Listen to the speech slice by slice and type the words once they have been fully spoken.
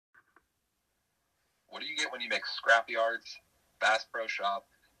What do you get when you mix Scrap Yards, Bass Pro Shop,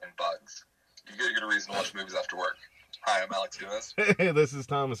 and Bugs? You get a good reason to watch movies after work. Hi, I'm Alex Dumas. Hey, this is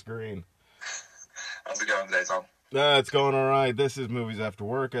Thomas Green. How's it going today, Tom? It's going all right. This is Movies After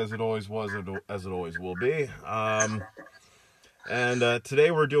Work, as it always was, as it always will be. And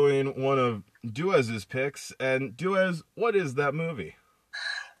today we're doing one of Duez's picks. And Duez, what is that movie?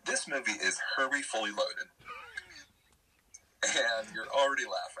 This movie is Herbie Fully Loaded. And you're already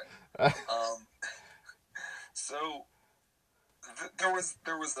laughing.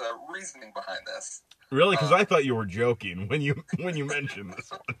 There was a reasoning behind this. Really? Because I thought you were joking when you mentioned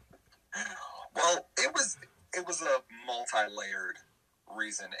this one. Well, it was a multi-layered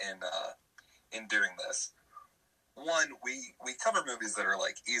reason in doing this. One, we cover movies that are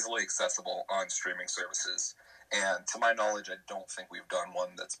like easily accessible on streaming services, and to my knowledge, I don't think we've done one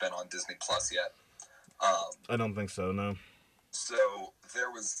that's been on Disney Plus yet. I don't think so. No. So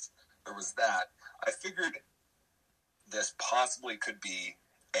there was that. I figured this possibly could be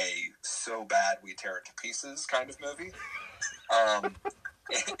a so bad we tear it to pieces kind of movie, and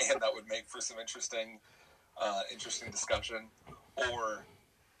that would make for some interesting discussion, or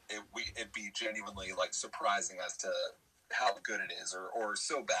it'd be genuinely like surprising as to how good it is, or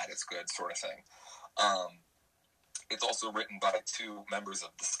so bad it's good sort of thing. It's also written by two members of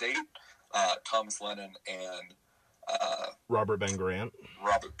the state, Thomas Lennon and Robert Ben Grant.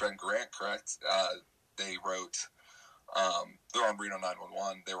 Robert Ben Grant, correct. They wrote, they're on Reno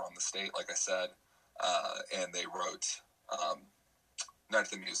 911, they were on the state, like I said, and they wrote Night at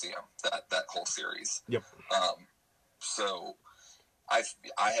the Museum, that whole series. Yep. So I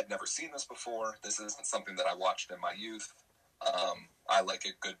had never seen this before. This isn't something that I watched in my youth. I like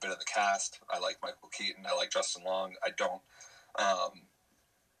a good bit of the cast. I like Michael Keaton. I like Justin Long. I don't. Oh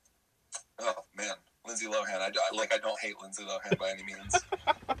man, Lindsay Lohan. I don't hate Lindsay Lohan by any means.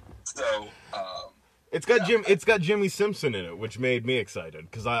 So it's got Jimmy Simpson in it, which made me excited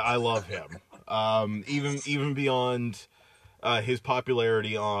because I love him. Even beyond his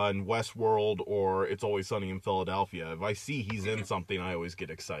popularity on Westworld or It's Always Sunny in Philadelphia. If I see he's in something, I always get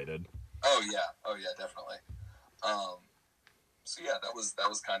excited. Oh yeah, definitely. So yeah, that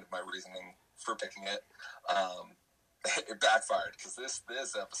was kind of my reasoning for picking it. It backfired because this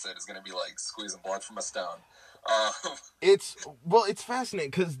episode is going to be like squeezing blood from a stone. It's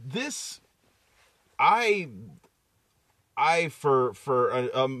fascinating because this, I for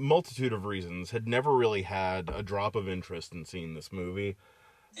a multitude of reasons had never really had a drop of interest in seeing this movie.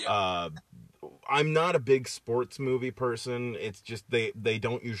 Yeah. I'm not a big sports movie person. It's just they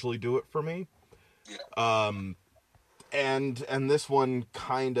don't usually do it for me. Yeah. And this one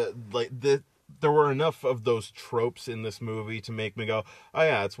kind of like there were enough of those tropes in this movie to make me go, oh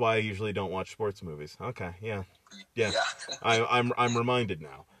yeah, that's why I usually don't watch sports movies. Okay, yeah. I'm reminded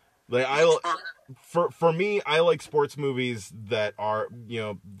now. Like for me, I like sports movies that are,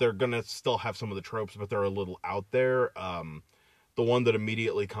 they're gonna still have some of the tropes, but they're a little out there. The one that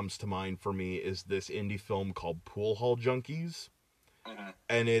immediately comes to mind for me is this indie film called Pool Hall Junkies. Mm-hmm.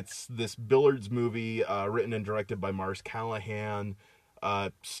 And it's this billiards movie written and directed by Mars Callahan.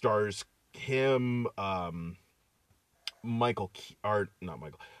 Stars him,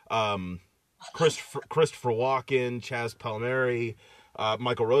 Christopher Walken, Chaz Palmeri,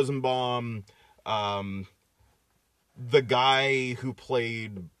 Michael Rosenbaum, the guy who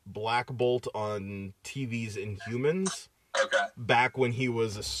played Black Bolt on TV's Inhumans. Okay. Back when he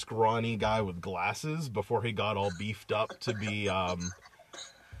was a scrawny guy with glasses, before he got all beefed up to be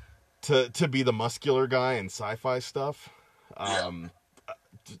to be the muscular guy in sci-fi stuff.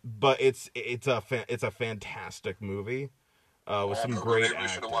 But it's a fantastic movie with some great acting. We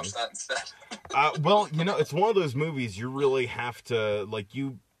should have watched that instead. Well, it's one of those movies you really have to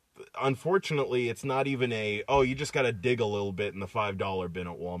unfortunately, it's not even you just got to dig a little bit in the $5 bin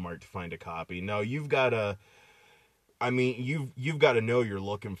at Walmart to find a copy. No, you've got to. You've got to know you're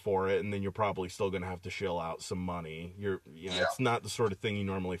looking for it, and then you're probably still going to have to shell out some money. It's not the sort of thing you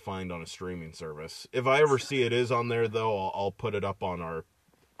normally find on a streaming service. If I ever see it is on there, though, I'll put it up on our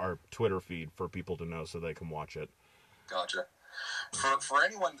Twitter feed for people to know so they can watch it. Gotcha. For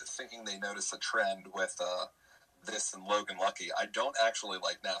anyone thinking they notice a trend with this and Logan Lucky, I don't actually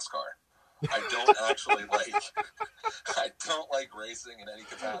like NASCAR. I don't like racing in any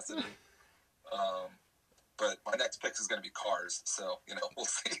capacity. But my next pick is going to be Cars, so we'll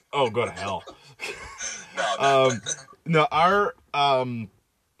see. Oh, go to hell!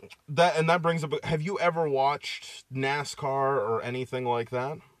 That brings up. Have you ever watched NASCAR or anything like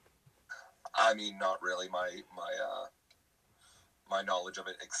that? I mean, not really. My knowledge of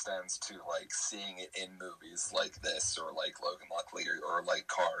it extends to like seeing it in movies like this, or like Logan Lucky, or like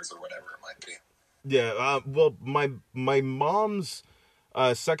Cars, or whatever it might be. Yeah, well, my mom's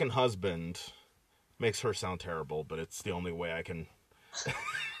second husband makes her sound terrible, but it's the only way I can No,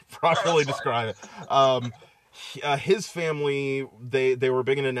 that's properly fine. describe it. His family, they were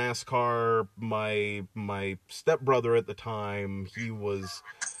big into NASCAR. My stepbrother at the time, he was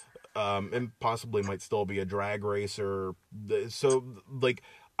and possibly might still be a drag racer. So like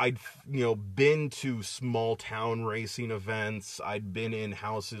I'd been to small town racing events. I'd been in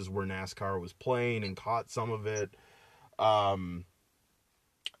houses where NASCAR was playing and caught some of it. Um,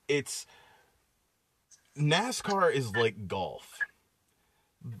 it's NASCAR is like golf.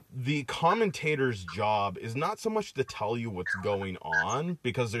 The commentator's job is not so much to tell you what's going on,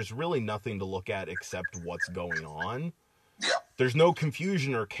 because there's really nothing to look at except what's going on. Yeah. There's no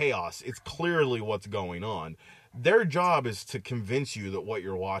confusion or chaos. It's clearly what's going on. Their job is to convince you that what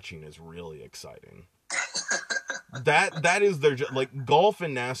you're watching is really exciting. That is their job. Like, golf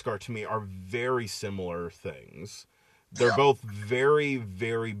and NASCAR to me are very similar things. They're Yeah. both very,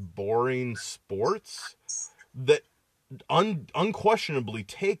 very boring sports that unquestionably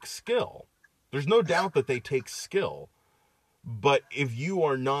take skill. There's no doubt that they take skill. But if you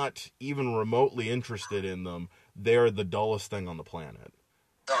are not even remotely interested in them, they're the dullest thing on the planet.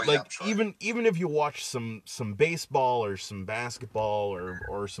 Oh yeah, Like, I'm sure. even if you watch some baseball or some basketball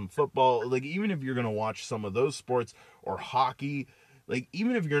or some football, like, even if you're going to watch some of those sports or hockey, like,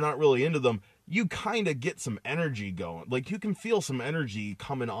 even if you're not really into them, you kind of get some energy going. Like, you can feel some energy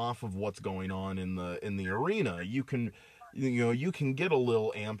coming off of what's going on in the arena. You can get a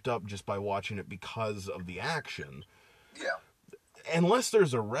little amped up just by watching it because of the action. Yeah. Unless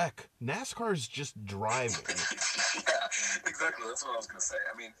there's a wreck, NASCAR's just driving. Yeah, exactly. That's what I was gonna say.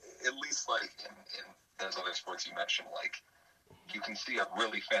 I mean, at least like in those other sports you mentioned, like you can see a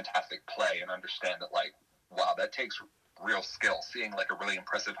really fantastic play and understand that, like, wow, that takes real skill. Seeing like a really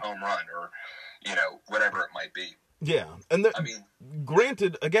impressive home run or whatever it might be. Yeah, and I mean,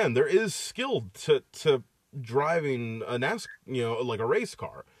 granted, again, there is skill to driving a like a race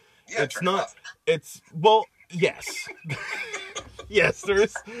car. yeah, It's turn it not. off. It's well, yes, yes.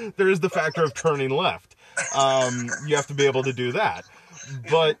 There is the factor of turning left. You have to be able to do that,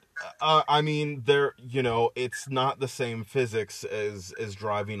 but I mean, it's not the same physics as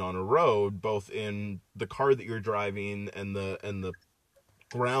driving on a road, both in the car that you're driving and the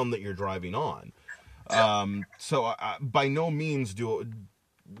ground that you're driving on. Yeah. So by no means do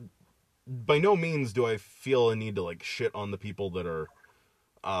I feel a need to like shit on the people that are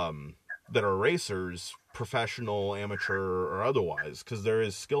racers, professional, amateur, or otherwise, because there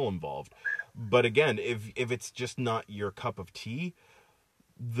is skill involved. But again, if it's just not your cup of tea,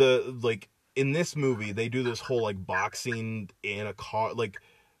 in this movie they do this whole like boxing in a car. Like,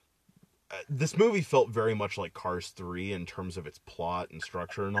 this movie felt very much like Cars 3 in terms of its plot and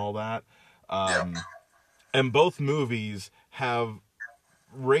structure and all that. Yeah. And both movies have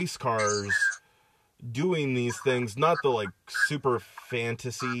race cars doing these things, not the like super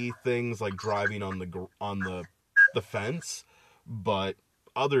fantasy things like driving on the fence, but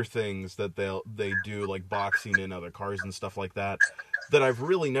other things that they do, like boxing in other cars and stuff like that I've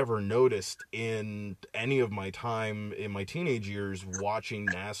really never noticed in any of my time in my teenage years watching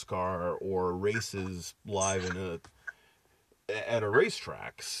NASCAR or races live at a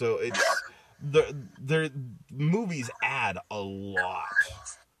racetrack. So it's the movies add a lot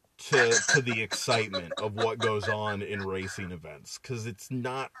to the excitement of what goes on in racing events, because it's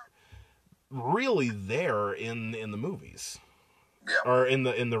not really there in the movies, Yeah. or in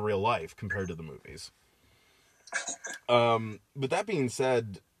the real life compared to the movies. But that being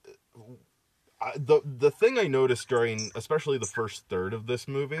said, the thing I noticed during especially the first third of this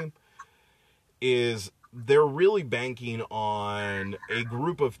movie is they're really banking on a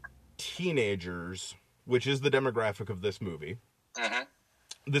group of teenagers, which is the demographic of this movie. Mm-hmm.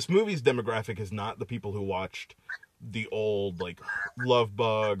 This movie's demographic is not the people who watched the old, like, Love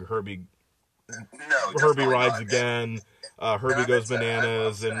Bug, Herbie No, Rides not. Again, Herbie Goes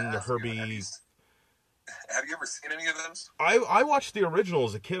Bananas, and Herbie... Have you ever seen any of those? I watched the original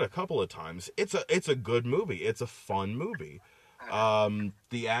as a kid a couple of times. It's a good movie. It's a fun movie.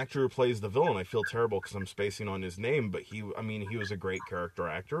 The actor who plays the villain, I feel terrible because I'm spacing on his name, but he was a great character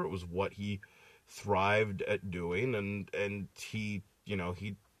actor. It was what he thrived at doing, and he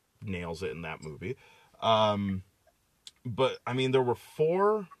nails it in that movie. But I mean, there were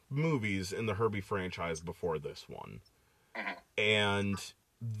 4 movies in the Herbie franchise before this one, and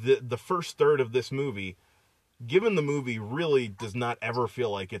the first third of this movie, given the movie really does not ever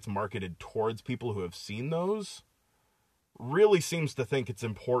feel like it's marketed towards people who have seen those, really seems to think it's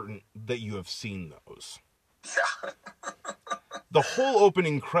important that you have seen those. Yeah. the whole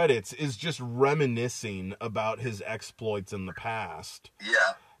opening credits is just reminiscing about his exploits in the past.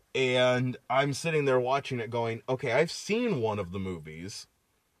 Yeah. And I'm sitting there watching it going, okay, I've seen one of the movies.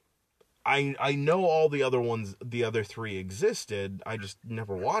 I know all the other ones, the other three existed. I just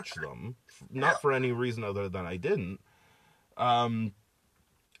never watched them. Not for any reason other than I didn't. And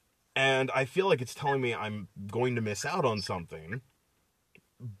I feel like it's telling me I'm going to miss out on something.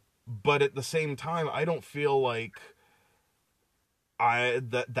 But at the same time, I don't feel like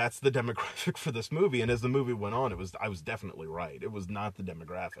that's the demographic for this movie. And as the movie went on, I was definitely right. It was not the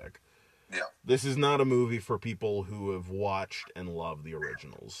demographic. Yeah. This is not a movie for people who have watched and love the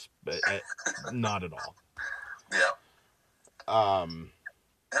originals. Not at all. Yeah. And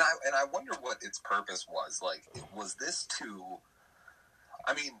I wonder what its purpose was. Like, was this to...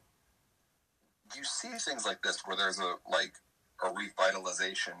 I mean, you see things like this where there's a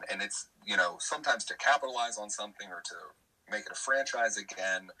revitalization, and it's, you know, sometimes to capitalize on something or to make it a franchise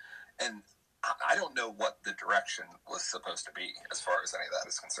again. And I don't know what the direction was supposed to be as far as any of that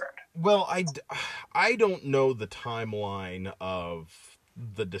is concerned. Well, I don't know the timeline of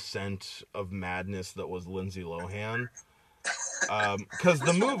the descent of madness that was Lindsay Lohan. Because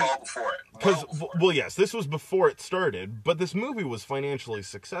the movie, well, yes, this was before it started, but this movie was financially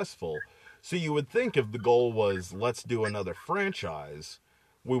successful. So you would think if the goal was, let's do another franchise,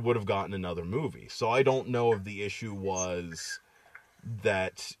 we would have gotten another movie. So I don't know if the issue was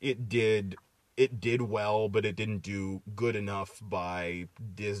that it did well, but it didn't do good enough by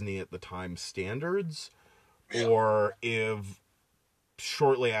Disney at the time standards, or if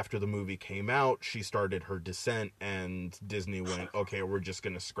shortly after the movie came out, she started her descent and Disney went, okay, we're just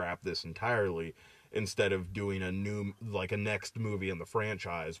going to scrap this entirely, instead of doing a new, like a next movie in the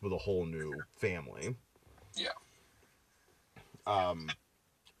franchise with a whole new family. Yeah.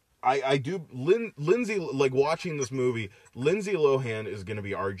 I do, Lindsay, like watching this movie, Lindsay Lohan is going to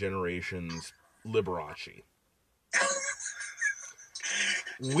be our generation's Liberace.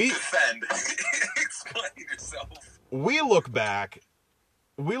 Defend. Explain yourself. We look back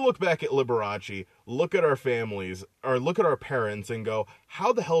at Liberace, look at our families, or look at our parents and go,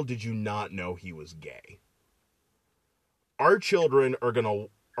 how the hell did you not know he was gay? Our children are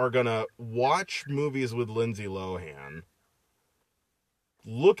gonna watch movies with Lindsay Lohan,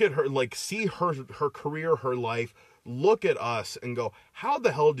 look at her, like, see her career, her life, look at us and go, how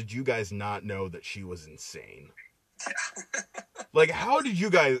the hell did you guys not know that she was insane? Yeah. Like, how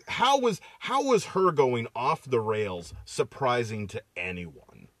was her going off the rails surprising to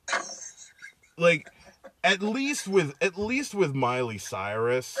anyone? Like, at least with Miley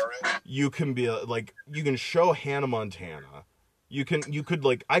Cyrus, you can be like, you can show Hannah Montana.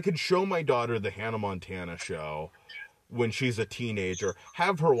 I could show my daughter the Hannah Montana show when she's a teenager,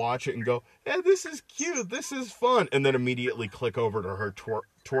 have her watch it and go, yeah, this is cute, this is fun, and then immediately click over to her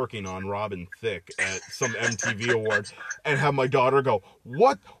twerking on Robin Thicke at some MTV award, and have my daughter go,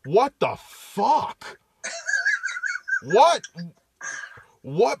 what the fuck?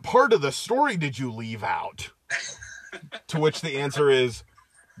 What part of the story did you leave out? To which the answer is,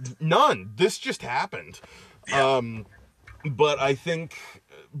 none. This just happened. Yeah. But I think...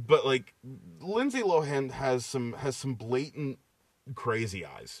 But, like, Lindsay Lohan has some blatant crazy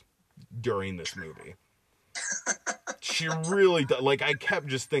eyes during this movie. She really does. Like, I kept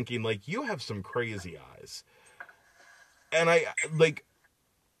just thinking, like, you have some crazy eyes. And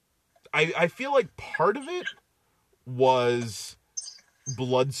I feel like part of it was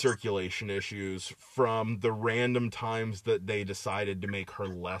blood circulation issues from the random times that they decided to make her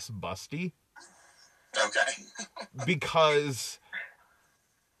less busty. Okay. Because...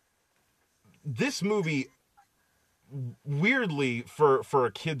 this movie, weirdly, for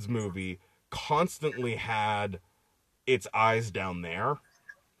a kid's movie, constantly had its eyes down there.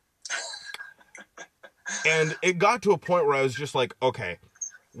 And it got to a point where I was just like, okay,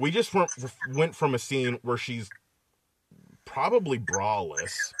 we just went from a scene where she's probably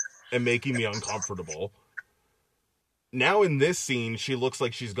braless and making me uncomfortable. Now in this scene, she looks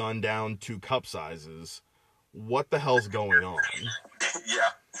like she's gone down 2 cup sizes. What the hell's going on? Yeah.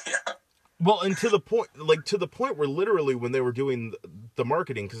 Well, and to the point where literally when they were doing the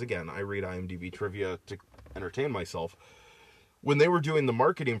marketing, because again, I read IMDb trivia to entertain myself. When they were doing the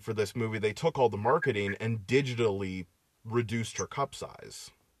marketing for this movie, they took all the marketing and digitally reduced her cup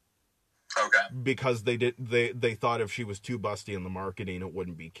size. Okay. Because they thought if she was too busty in the marketing, it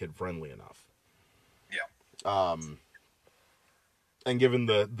wouldn't be kid friendly enough. Yeah. And given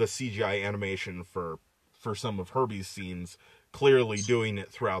the CGI animation for some of Herbie's scenes, clearly doing it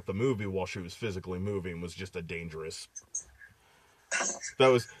throughout the movie while she was physically moving was just a dangerous...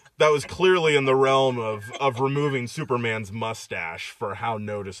 That clearly in the realm of removing Superman's mustache for how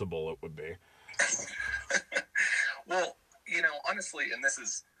noticeable it would be. Well, honestly, and this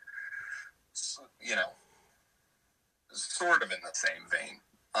is, sort of in the same vein.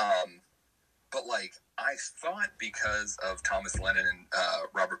 But, like, I thought because of Thomas Lennon and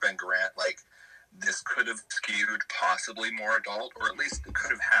Robert Ben Garant, like, this could have skewed possibly more adult, or at least it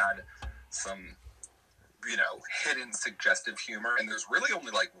could have had some, hidden suggestive humor. And there's really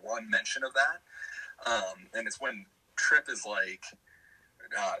only, like, one mention of that. And it's when Trip is, like,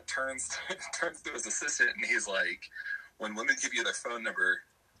 turns to his assistant, and he's like, when women give you their phone number,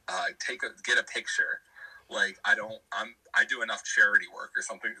 get a picture. Like, I do enough charity work or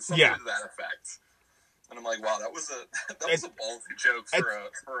something to that effect. And I'm like, wow, that was a ballsy joke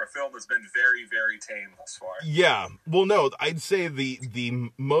for a film that's been very, very tame thus far. Yeah. Well, no, I'd say the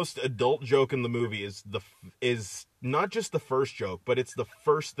most adult joke in the movie is not just the first joke, but it's the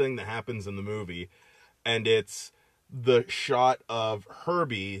first thing that happens in the movie, and it's the shot of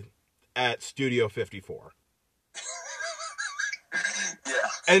Herbie at Studio 54. Yeah.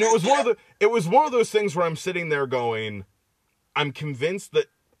 And it was one of those things where I'm sitting there going, I'm convinced that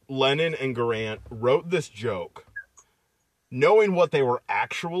Lennon and Garant wrote this joke knowing what they were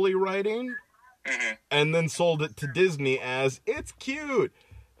actually writing, and then sold it to Disney as, it's cute.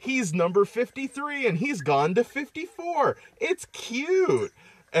 He's number 53 and he's gone to 54. It's cute.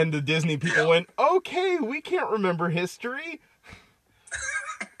 And the Disney people went, okay, we can't remember history.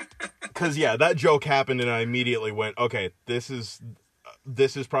 Because, that joke happened, and I immediately went, okay, this is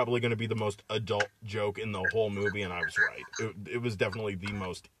probably going to be the most adult joke in the whole movie, and I was right. It was definitely the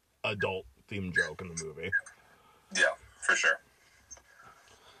most adult-themed joke in the movie. Yeah, for sure.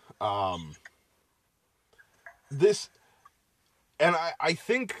 And I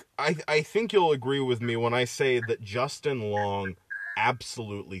think you'll agree with me when I say that Justin Long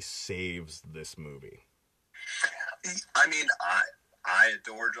absolutely saves this movie. I mean, I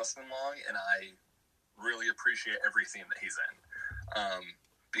adore Justin Long, and I really appreciate every scene that he's in.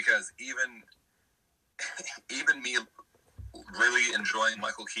 Because even me really enjoying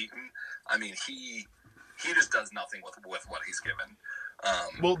Michael Keaton, I mean, he just does nothing with what he's given.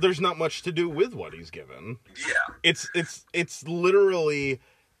 Well, there's not much to do with what he's given. Yeah. It's literally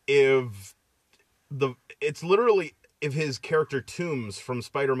if his character Toomes from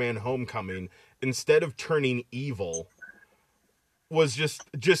Spider-Man Homecoming, instead of turning evil, was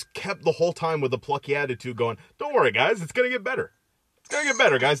just kept the whole time with a plucky attitude going, don't worry, guys, it's going to get better. It's going to get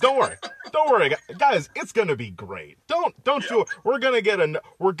better, guys. Don't worry. Don't worry, guys. It's going to be great. Don't you, we're going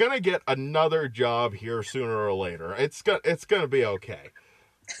to get another job here sooner or later. It's going to be okay.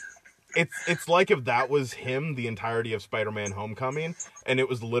 It's like if that was him the entirety of Spider-Man Homecoming, and it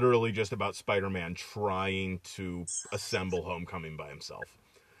was literally just about Spider-Man trying to assemble Homecoming by himself.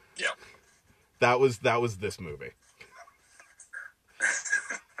 Yeah. That was this movie.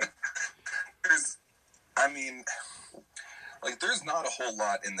 There's not a whole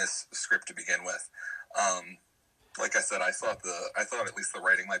lot in this script to begin with. Like I said, I thought at least the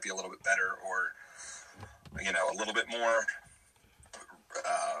writing might be a little bit better, or a little bit more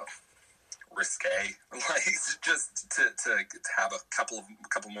risque, like just to have a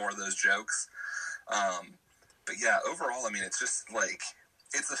couple more of those jokes. But yeah, overall, I mean, it's just like,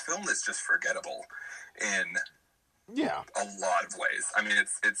 it's a film that's just forgettable in a lot of ways. I mean,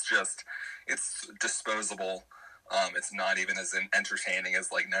 it's disposable. It's not even as entertaining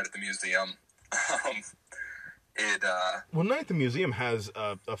as like Night at the Museum. Night at the Museum has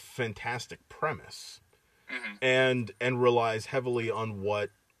a fantastic premise, and relies heavily on what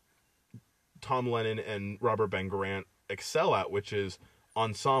Tom Lennon and Robert Ben Garant excel at, which is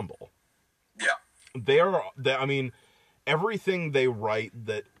ensemble. Yeah, I mean, everything they write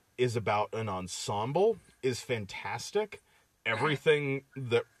that is about an ensemble is fantastic. Everything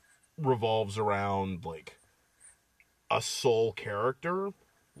that revolves around like a sole character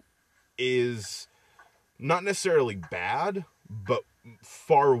is not necessarily bad, but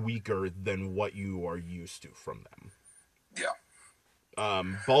far weaker than what you are used to from them. Yeah.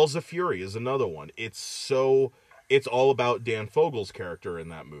 Balls of Fury is another one. It's all about Dan Fogel's character in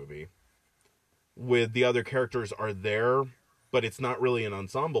that movie. With the other characters are there, but it's not really an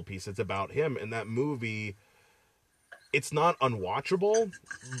ensemble piece. It's about him. And that movie, it's not unwatchable,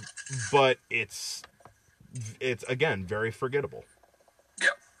 but it's again very forgettable. Yeah.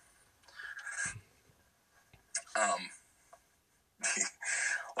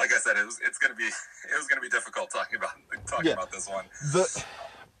 Like I said, it was gonna be difficult talking about this one.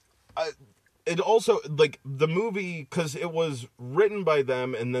 It also, like, the movie, because it was written by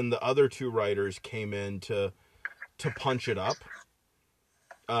them, and then the other two writers came in to punch it up.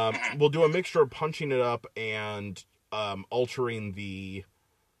 We'll do a mixture of punching it up and altering the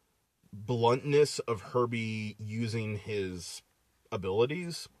bluntness of Herbie using his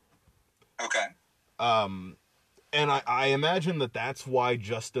abilities. Okay. And I imagine that that's why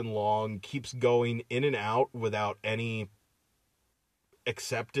Justin Long keeps going in and out without any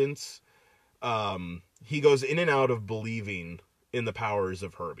acceptance. He goes in and out of believing in the powers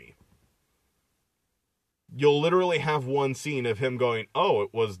of Herbie. You'll literally have one scene of him going, oh,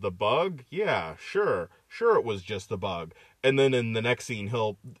 it was the bug? Yeah, sure it was just the bug. And then in the next scene,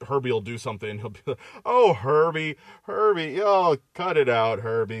 Herbie will do something, and he'll be like, oh, Herbie, oh, cut it out,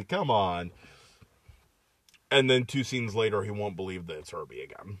 Herbie, come on. And then 2 scenes later, he won't believe that it's Herbie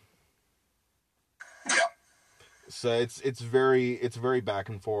again. Yeah. So it's very back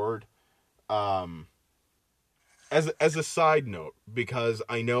and forward. As a side note, because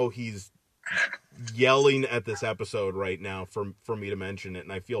I know he's yelling at this episode right now for me to mention it,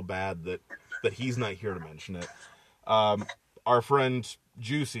 and I feel bad that he's not here to mention it. Our friend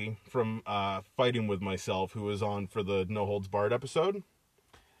Juicy from Fighting With Myself, who was on for the No Holds Barred episode,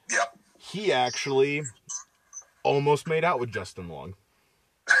 yeah, he actually almost made out with Justin Long.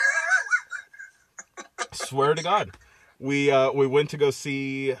 Swear to God. We went to go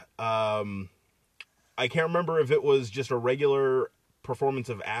see, I can't remember if it was just a regular performance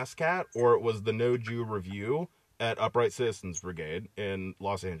of ASCAT or it was the No Jew Review at Upright Citizens Brigade in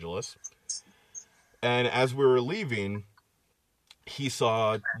Los Angeles. And as we were leaving, he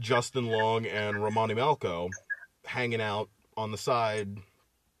saw Justin Long and Romani Malco hanging out on the side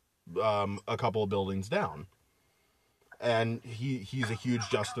a couple of buildings down. And he's a huge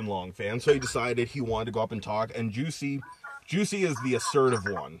Justin Long fan, so he decided he wanted to go up and talk. And Juicy is the assertive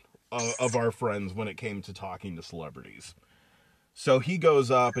one of our friends when it came to talking to celebrities. So he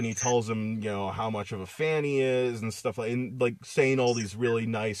goes up and he tells him, how much of a fan he is and stuff like saying all these really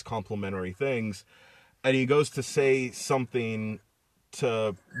nice complimentary things. And he goes to say something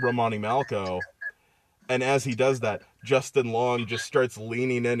to Romani Malco, and as he does that, Justin Long just starts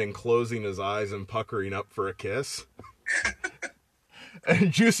leaning in and closing his eyes and puckering up for a kiss.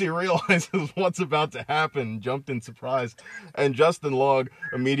 And Juicy realizes what's about to happen, jumped in surprise, and Justin Long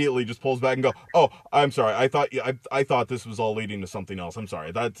immediately just pulls back and go, "Oh, I'm sorry. I thought this was all leading to something else. I'm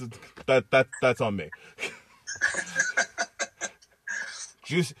sorry. That's on me."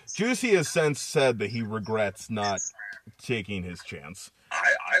 Juicy has since said that he regrets not taking his chance.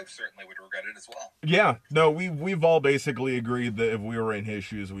 I certainly would regret it as well. Yeah, no, we've all basically agreed that if we were in his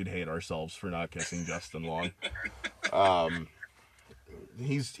shoes, we'd hate ourselves for not kissing Justin Long.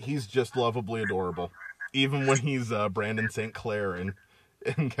 He's just lovably adorable, even when he's Brandon St. Clair in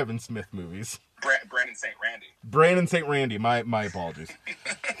Kevin Smith movies. Brandon St. Randy. Brandon St. Randy. My apologies.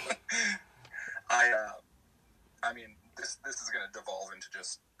 I mean, this is going to devolve into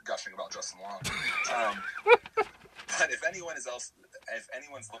just gushing about Justin Long. But if anyone's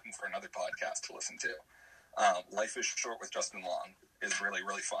looking for another podcast to listen to, Life is Short with Justin Long is really,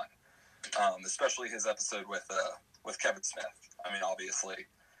 really fun. Especially his episode with Kevin Smith. I mean, obviously,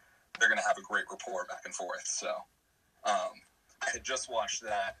 they're going to have a great rapport back and forth. So, I had just watched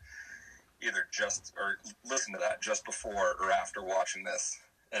that, listened to that just before or after watching this,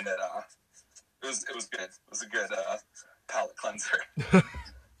 and it was good. It was a good palate cleanser.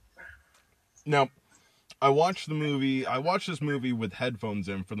 Now, I watched this movie with headphones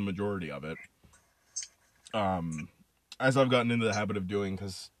in for the majority of it. As I've gotten into the habit of doing,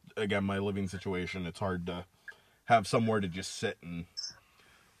 because again, my living situation, it's hard to have somewhere to just sit and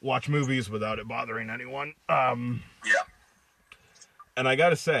watch movies without it bothering anyone. Yeah. And I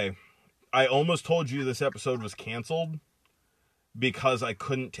gotta say, I almost told you this episode was canceled because I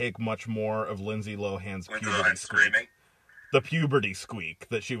couldn't take much more of Lindsay Lohan's puberty squeak. The puberty squeak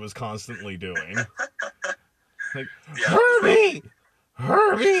that she was constantly doing. Like, yeah.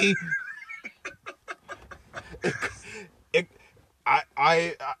 Herbie!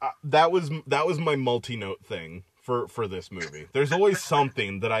 That was my multi-note thing for this movie. There's always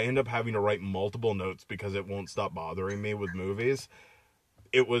something that I end up having to write multiple notes because it won't stop bothering me with movies.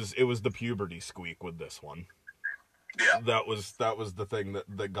 It was the puberty squeak with this one. Yeah. That was the thing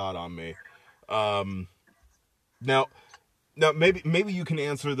that got on me. Now maybe you can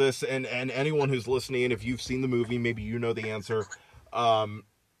answer this, and anyone who's listening, if you've seen the movie, maybe you know the answer.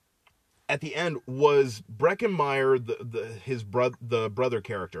 At the end, was Breckenmeyer the brother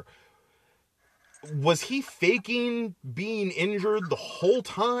character? Was he faking being injured the whole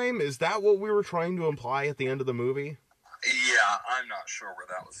time? Is that what we were trying to imply at the end of the movie? Yeah, I'm not sure where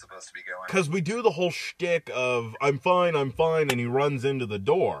that was supposed to be going. Because we do the whole shtick of I'm fine, and he runs into the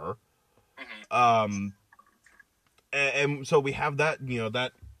door. Mm-hmm. and so we have that,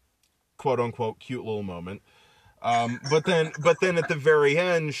 that quote unquote cute little moment. But then at the very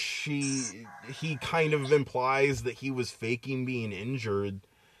end, he kind of implies that he was faking being injured,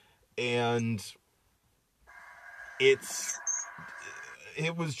 and it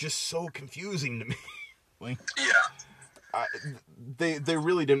was just so confusing to me. Like, they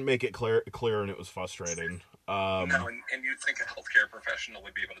really didn't make it clear, and it was frustrating. No, and you'd think a healthcare professional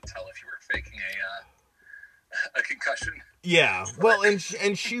would be able to tell if you were faking a concussion. Yeah, well, and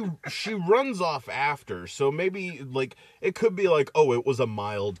she runs off after, so maybe, like, it could be like, oh, it was a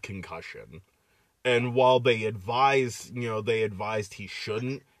mild concussion, and while they advised he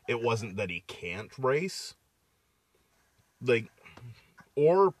shouldn't, it wasn't that he can't race, like,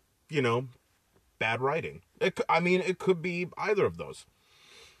 or, bad writing. It could be either of those.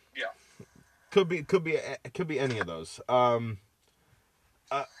 Yeah, could be any of those.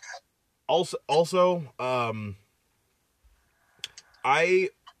 Also, I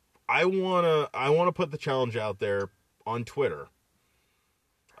wanna put the challenge out there on Twitter.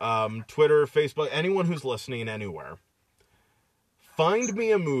 Twitter, Facebook, anyone who's listening anywhere. Find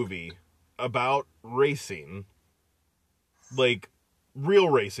me a movie about racing, like real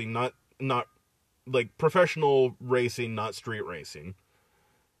racing, not like professional racing, not street racing,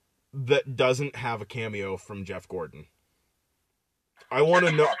 that doesn't have a cameo from Jeff Gordon. I want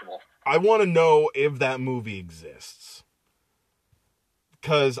to know if that movie exists.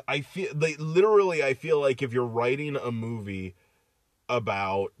 Because I feel like if you're writing a movie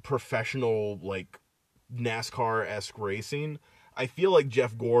about professional, like, NASCAR-esque racing, I feel like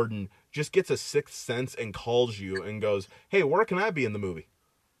Jeff Gordon just gets a sixth sense and calls you and goes, hey, where can I be in the movie?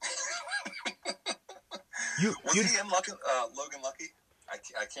 Was he in Logan Lucky? I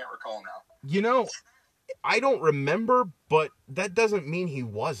can't recall now. I don't remember, but that doesn't mean he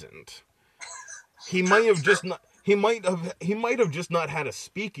wasn't. He might have just not. He might have just not had a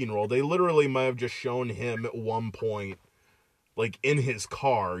speaking role. They literally might have just shown him at one point, like, in his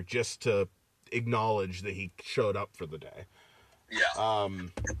car, just to acknowledge that he showed up for the day. Yeah.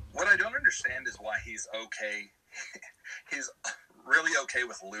 What I don't understand is why he's okay. He's really okay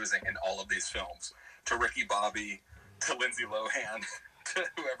with losing in all of these films to Ricky Bobby, to Lindsay Lohan, to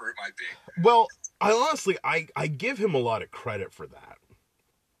whoever it might be. Well, I give him a lot of credit for that,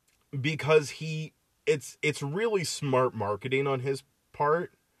 because it's really smart marketing on his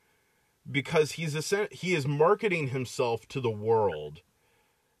part, because he is marketing himself to the world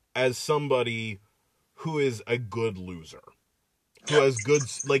as somebody who is a good loser, who has good,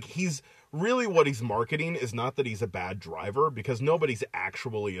 like, he's really, what he's marketing is not that he's a bad driver, because nobody's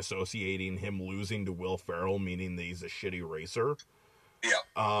actually associating him losing to Will Ferrell meaning that he's a shitty racer. Yeah.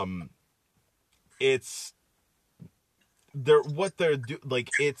 What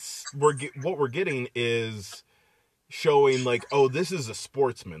we're getting is showing, like, oh, this is a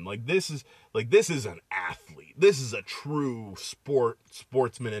sportsman, like this is an athlete, this is a true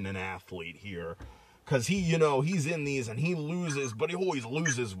sportsman and an athlete here, because he's in these and he loses, but he always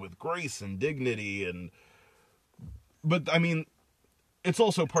loses with grace and dignity, but I mean, it's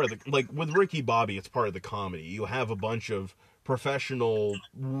also part of the, like, with Ricky Bobby, it's part of the comedy. You have a bunch of professional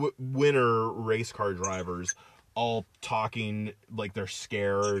winner race car drivers all talking like they're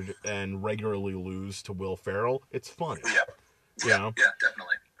scared and regularly lose to Will Ferrell. It's funny. Yeah,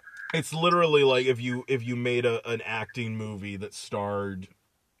 definitely. It's literally like if you made an acting movie that starred,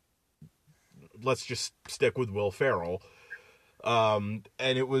 let's just stick with Will Ferrell, and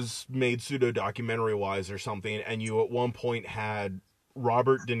it was made pseudo-documentary wise or something, and you at one point had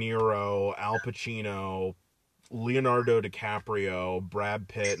Robert De Niro, Al Pacino, Leonardo DiCaprio, Brad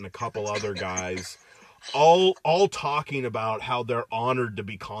Pitt, and a couple other guys all talking about how they're honored to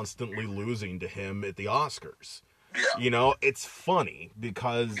be constantly losing to him at the Oscars. Yeah. It's funny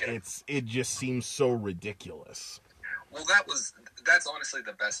because it just seems so ridiculous. Well, that's honestly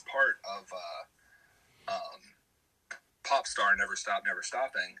the best part of Pop Star Never Stop, Never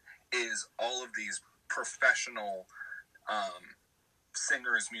Stopping, is all of these professional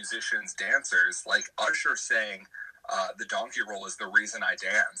singers, musicians, dancers, like Usher saying the donkey roll is the reason I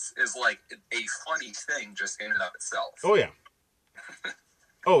dance, is like a funny thing just in and of itself. Oh yeah.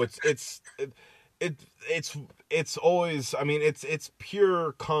 Oh, it's always, I mean, it's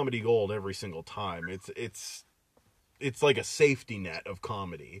pure comedy gold every single time. It's like a safety net of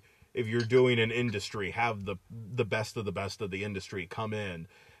comedy. If you're doing an industry, have the best of the industry come in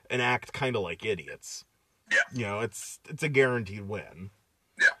and act kind of like idiots. Yeah. It's a guaranteed win.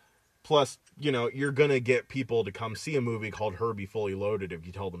 Yeah. Plus, you're going to get people to come see a movie called Herbie Fully Loaded if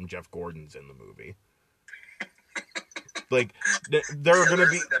you tell them Jeff Gordon's in the movie. Like, there are going to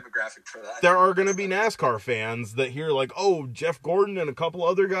be a demographic for that. There are going to be NASCAR fans that hear like, oh, Jeff Gordon and a couple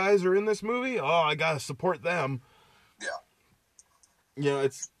other guys are in this movie. Oh, I got to support them. Yeah. You know,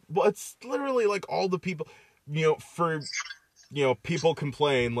 it's literally like all the people, people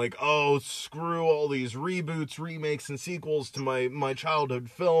complain like, oh, screw all these reboots, remakes, and sequels to my childhood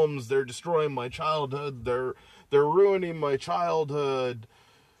films. They're destroying my childhood. They're ruining my childhood.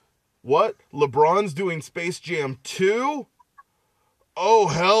 What? LeBron's doing Space Jam 2? Oh,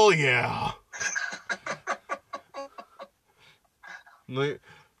 hell yeah.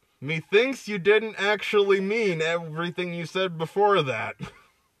 Methinks you didn't actually mean everything you said before that.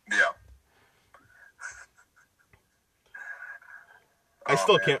 Yeah. I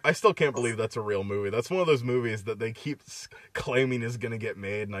still can't believe that's a real movie. That's one of those movies that they keep claiming is going to get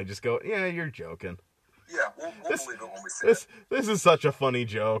made, and I just go, yeah, you're joking. Yeah, we'll believe it when we see it. This is such a funny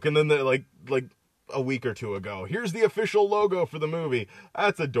joke. And then they're like a week or two ago, here's the official logo for the movie.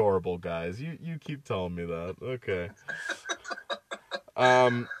 That's adorable, guys. You keep telling me that. Okay.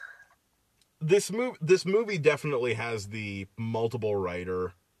 This movie definitely has the multiple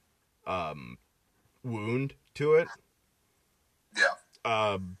writer wound to it.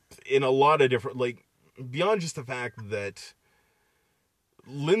 Yeah. In a lot of different, like, beyond just the fact that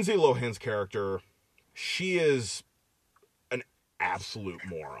Lindsay Lohan's character, she is an absolute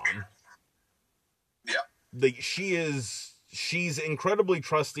moron. Yeah. Like, she's incredibly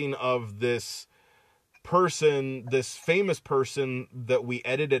trusting of this person, this famous person that we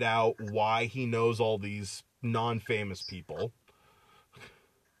edited out why he knows all these non-famous people.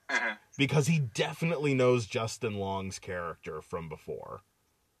 Mm-hmm. Because he definitely knows Justin Long's character from before.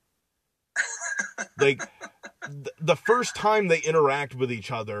 Like, the first time they interact with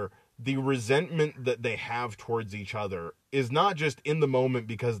each other, the resentment that they have towards each other is not just in the moment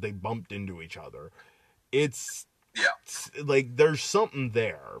because they bumped into each other. It's like, there's something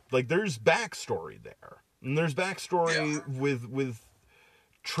there. Like, there's backstory there. And there's backstory with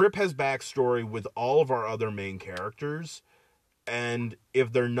Tripp has backstory with all of our other main characters. And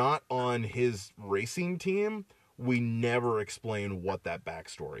if they're not on his racing team, we never explain what that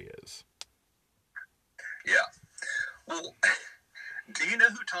backstory is. Yeah. Well, do you know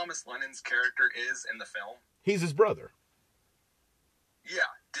who Thomas Lennon's character is in the film? He's his brother. Yeah.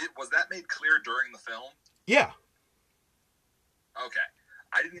 Was that made clear during the film? Yeah. Okay.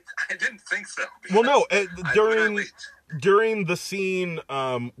 I didn't think so. Well, no. During the scene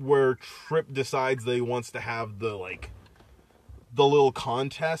where Tripp decides that he wants to have the little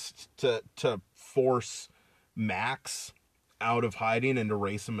contest to force Max out of hiding and to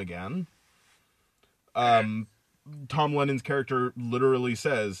race him again. Tom Lennon's character literally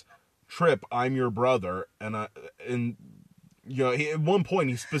says, "Tripp, I'm your brother," and at one point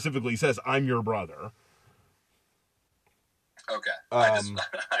he specifically says, "I'm your brother." Okay, I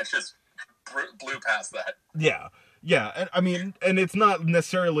just blew past that. Yeah. Yeah, and it's not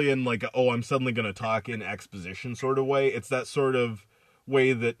necessarily in like, I'm suddenly going to talk in exposition sort of way. It's that sort of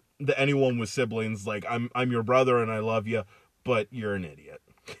way that anyone with siblings, like, I'm your brother and I love you, but you're an idiot.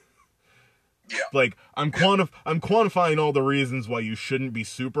 Yeah. Like, I'm quantifying all the reasons why you shouldn't be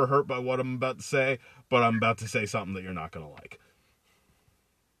super hurt by what I'm about to say, but I'm about to say something that you're not going to like.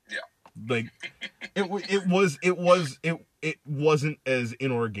 Yeah. Like, it wasn't as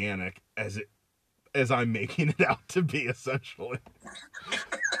inorganic as I'm making it out to be, essentially.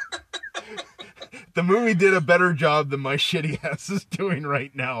 The movie did a better job than my shitty ass is doing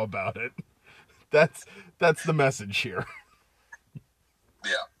right now about it. That's the message here.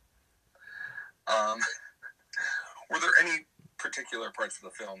 Yeah. Were there any particular parts of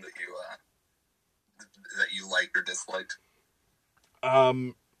the film that you liked or disliked?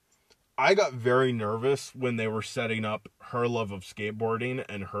 I got very nervous when they were setting up her love of skateboarding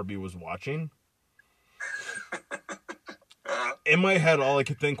and Herbie was watching. In my head, all I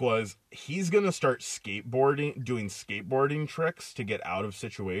could think was, he's going to start doing skateboarding tricks to get out of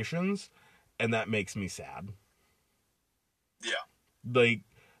situations, and that makes me sad. Yeah. Like,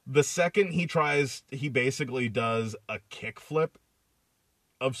 the second he basically does a kickflip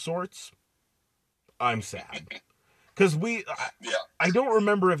of sorts, I'm sad. Because I don't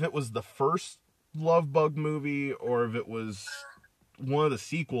remember if it was the first Love Bug movie or if it was one of the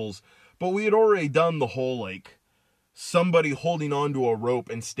sequels, but we had already done the whole, like, somebody holding onto a rope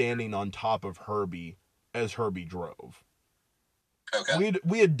and standing on top of Herbie as Herbie drove. Okay.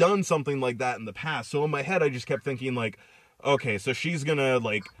 We had done something like that in the past, so in my head I just kept thinking, like, okay, so she's gonna,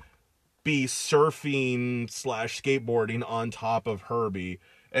 like, be surfing / skateboarding on top of Herbie,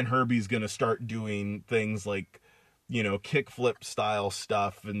 and Herbie's gonna start doing things like, kickflip style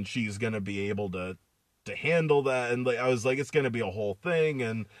stuff, and she's gonna be able to to handle that, and like I was like, it's gonna be a whole thing,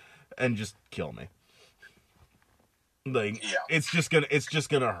 and just kill me. Like, it's just gonna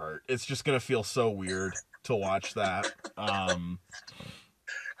hurt. It's just gonna feel so weird to watch that.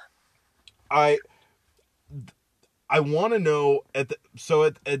 I want to know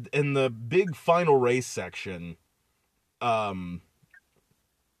in the big final race section,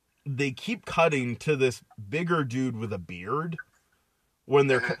 they keep cutting to this bigger dude with a beard when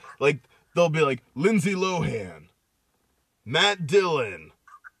they're like, they'll be like Lindsay Lohan, Matt Dillon,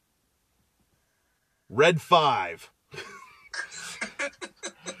 Red 5.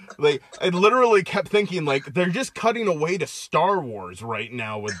 Like, I literally kept thinking, like, they're just cutting away to Star Wars right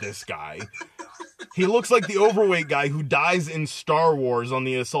now with this guy. He looks like the overweight guy who dies in Star Wars on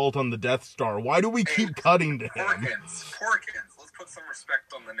the assault on the Death Star. Why do we keep cutting to him? Porkins. Let's put some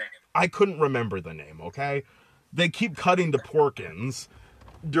respect on the name. I couldn't remember the name, okay? They keep cutting to Porkins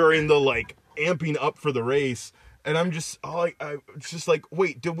during the, like, amping up for the race, and I'm just, it's just like,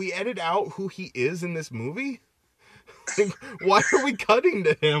 wait, did we edit out who he is in this movie? Like, why are we cutting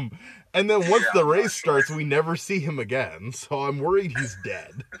to him? And then once the race starts, we never see him again, so I'm worried he's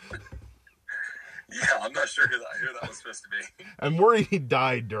dead. Yeah, I'm not sure who that was supposed to be. I'm worried he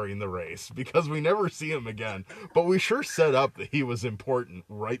died during the race, because we never see him again. But we sure set up that he was important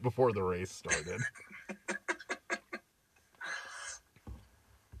right before the race started.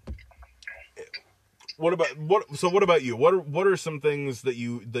 What about you? What are some things that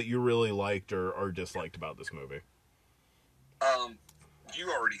you really liked or disliked about this movie? You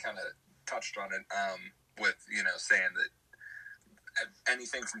already kind of touched on it, with, saying that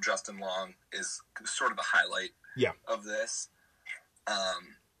anything from Justin Long is sort of the highlight of this.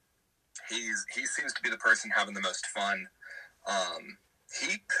 He seems to be the person having the most fun.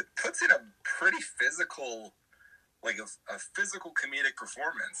 He puts in a pretty physical, like a physical comedic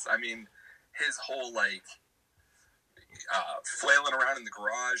performance. I mean, his whole, like, flailing around in the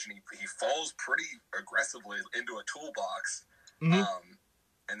garage, and he falls pretty aggressively into a toolbox. Mm-hmm.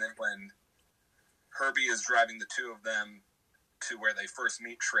 And then when Herbie is driving the two of them to where they first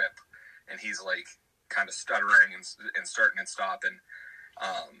meet Trip, and he's like kind of stuttering and starting and stopping.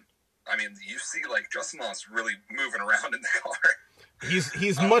 I mean, you see like Justin Long's really moving around in the car.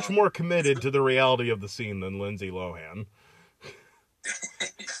 He's much more committed to the reality of the scene than Lindsay Lohan.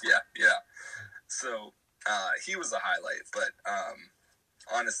 Yeah. So he was a highlight, but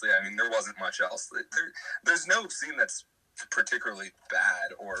honestly, I mean, there wasn't much else. There's no scene that's particularly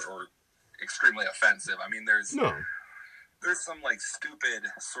bad or extremely offensive. I mean, there's some like stupid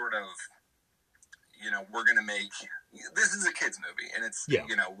sort of, we're gonna make, this is a kids movie, and it's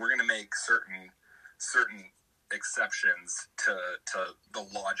we're gonna make certain exceptions to the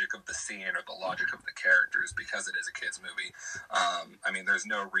logic of the scene or the logic of the characters because it is a kids movie. I mean, there's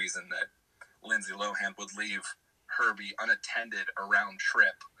no reason that Lindsay Lohan would leave Herbie unattended around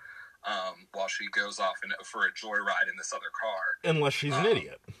Trip while she goes off for a joyride in this other car. Unless she's an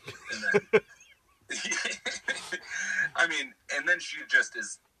idiot. And then, I mean, and then she just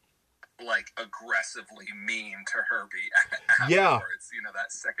is like aggressively mean to Herbie afterwards. Yeah.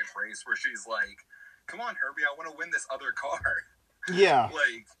 That second race where she's like, "Come on, Herbie, I want to win this other car." Yeah.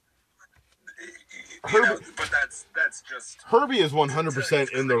 Like, but that's just Herbie is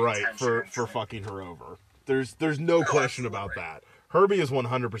 100% in the right for fucking her over. There's no question about that. Herbie is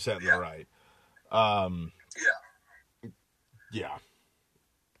 100% in the right. Yeah.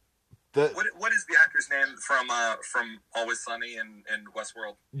 What is the actor's name from Always Sunny in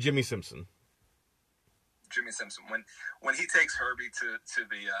Westworld? Jimmy Simpson. Jimmy Simpson. When he takes Herbie to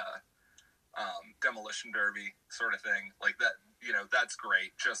the demolition derby sort of thing, like that, that's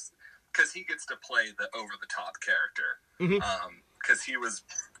great. Just because he gets to play the over the top character, because he was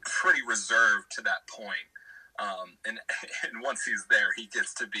pretty reserved to that point. And once he's there, he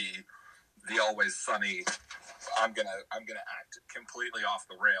gets to be the Always Sunny. I'm gonna act completely off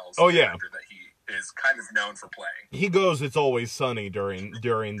the rails. Oh yeah, character that he is kind of known for playing. He goes, "It's always sunny" during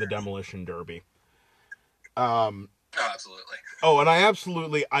the demolition derby. Absolutely. Oh, and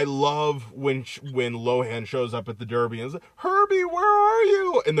I love when Lohan shows up at the derby and says, "Herbie, where are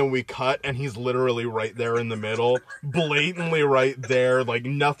you?" And then we cut, and he's literally right there in the middle, blatantly right there, like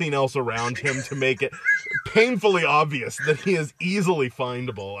nothing else around him to make it painfully obvious that he is easily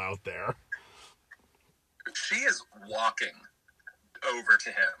findable out there. She is walking over to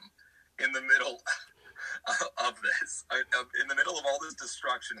him in the middle of this, in the middle of all this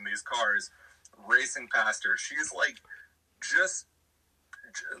destruction in these cars racing past her. She's like, just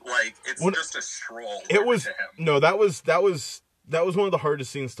like it's just a stroll. It was to him. No, that was one of the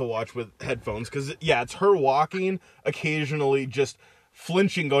hardest scenes to watch with headphones, because it's her walking, occasionally just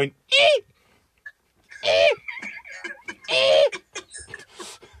flinching, going, "Eek!"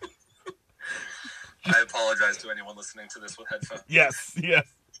 apologize to anyone listening to this with headphones. Yes.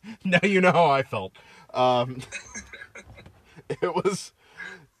 Now you know how I felt. It was...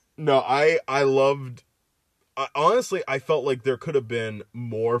 No, I loved... honestly, I felt like there could have been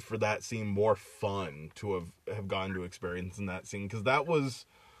more for that scene, more fun to have gotten to experience in that scene, because that was...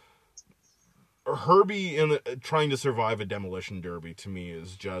 Herbie trying to survive a demolition derby, to me,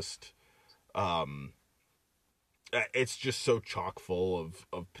 is just... it's just so chock full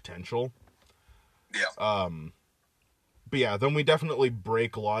of potential. Yeah. But yeah, then we definitely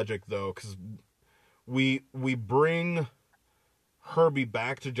break logic, though, because we bring Herbie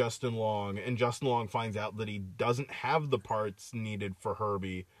back to Justin Long, and Justin Long finds out that he doesn't have the parts needed for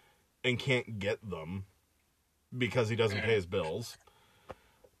Herbie and can't get them because he doesn't pay his bills.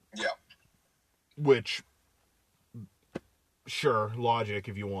 Yeah. Which, sure, logic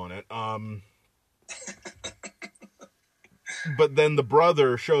if you want it. But then the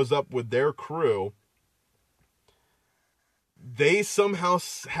brother shows up with their crew. They somehow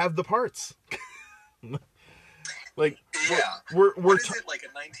have the parts. Like, yeah. What is it, like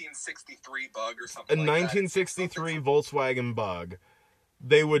a 1963 bug or something? A 1963 Volkswagen Bug.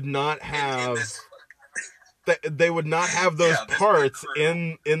 They would not have. They would not have those parts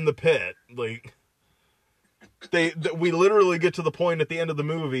in the pit. Like, we literally get to the point at the end of the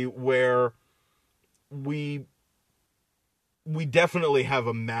movie where we definitely have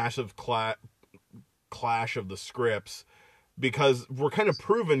a massive clash of the scripts, because we're kind of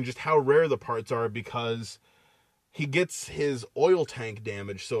proven just how rare the parts are, because he gets his oil tank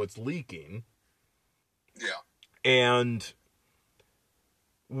damaged, so it's leaking. Yeah. And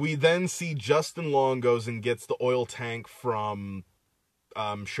we then see Justin Long goes and gets the oil tank from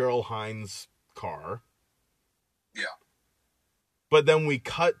Cheryl Hines' car. Yeah. But then we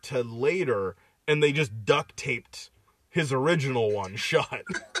cut to later, and they just duct taped his original one shut.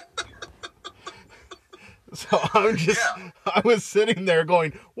 So I was sitting there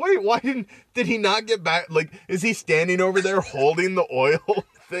going, wait, why did he not get back? Like, is he standing over there holding the oil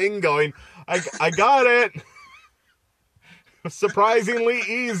thing going, I got it. Surprisingly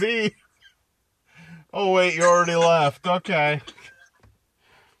easy. Oh wait, you already left. Okay.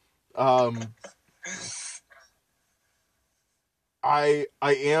 I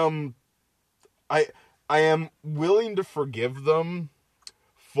am willing to forgive them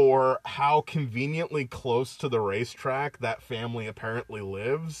for how conveniently close to the racetrack that family apparently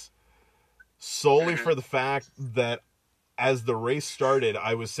lives, solely for the fact that as the race started,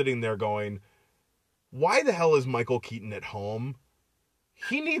 I was sitting there going, why the hell is Michael Keaton at home?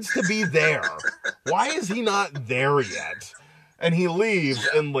 He needs to be there. Why is he not there yet? And he leaves,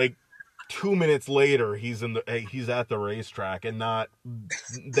 and like 2 minutes later, he's at the racetrack, and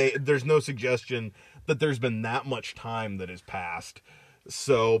there's no suggestion that there's been that much time that has passed.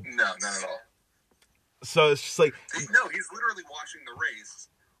 So no, not at all. So it's just like, no, he's literally watching the race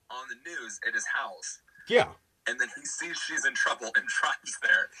on the news at his house. Yeah. And then he sees she's in trouble and drives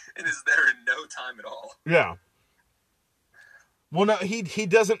there and is there in no time at all. Yeah. Well, no, he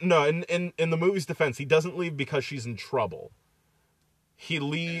doesn't. No, in the movie's defense, he doesn't leave because she's in trouble. He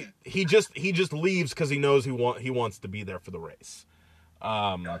just leaves because he knows he wants to be there for the race,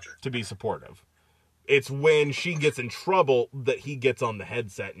 Gotcha. To be supportive. It's when she gets in trouble that he gets on the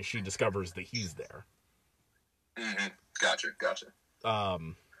headset and she discovers that he's there. Mm-hmm. Gotcha. If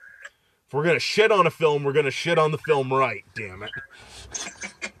we're gonna shit on a film, we're gonna shit on the film right. Damn it.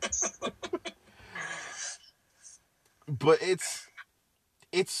 But it's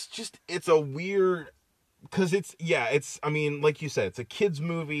a weird, because I mean, like you said, it's a kids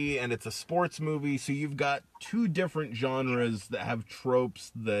movie and it's a sports movie, so you've got two different genres that have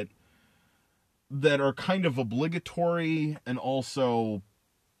tropes that are kind of obligatory and also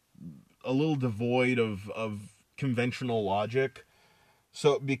a little devoid of conventional logic.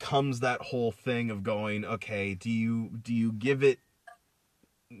 So it becomes that whole thing of going, okay, do you give it,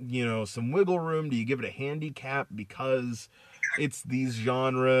 some wiggle room? Do you give it a handicap because it's these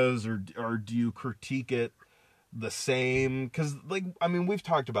genres, or do you critique it the same? Because, we've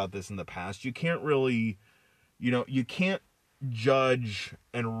talked about this in the past. You can't really, you can't judge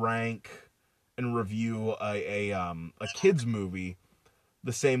and rank and review a kids movie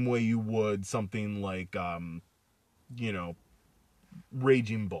the same way you would something like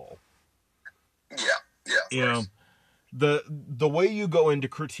Raging Bull. Yeah. The way you go into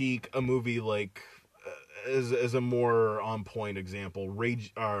critique a movie like as a more on point example,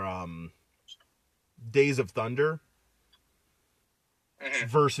 Days of Thunder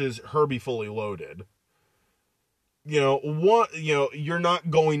versus Herbie Fully Loaded. You're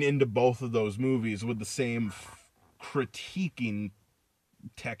not going into both of those movies with the same critiquing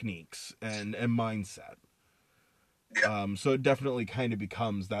techniques and mindset. Yeah. So it definitely kind of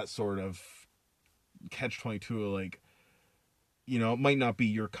becomes that sort of catch-22, like, you know, it might not be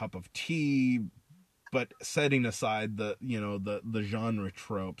your cup of tea, but setting aside the, you know, the genre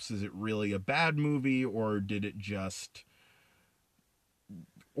tropes, is it really a bad movie, or did it just,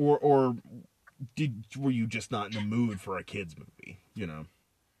 or were you just not in the mood for a kids movie, you know?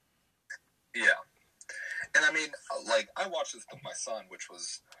 Yeah. And I mean, like, I watched this with my son, which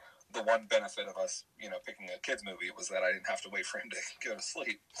was the one benefit of us, you know, picking a kids movie, was that I didn't have to wait for him to go to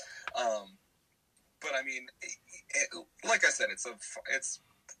sleep. But I mean, like I said, it's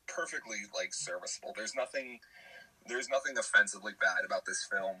perfectly, like, serviceable. There's nothing offensively bad about this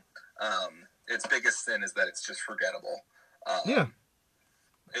film. Its biggest sin is that it's just forgettable. Yeah.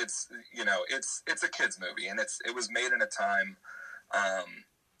 It's, you know, it's a kids movie, and it was made in a time,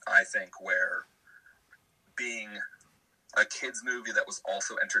 I think, where being a kids movie that was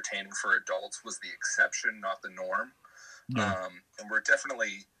also entertaining for adults was the exception, not the norm. Yeah. And we're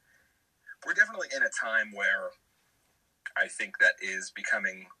definitely in a time where I think that is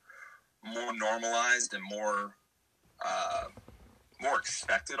becoming more normalized and more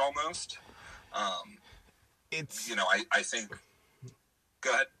expected almost. It's, you know, I think.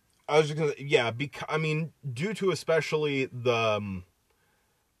 Go ahead. I was just gonna, yeah, I mean, due to especially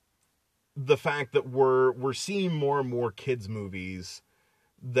the fact that we're seeing more and more kids movies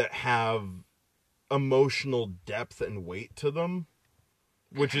that have emotional depth and weight to them,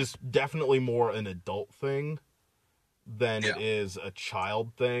 which is definitely more an adult thing than it is a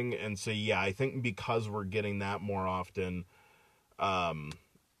child thing. And so, yeah, I think because we're getting that more often,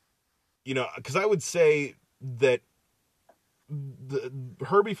 you know, because I would say that the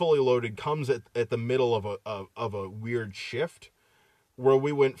Herbie Fully Loaded comes at the middle of a weird shift, where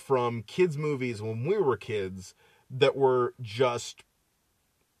we went from kids movies when we were kids that were just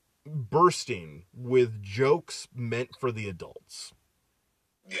bursting with jokes meant for the adults.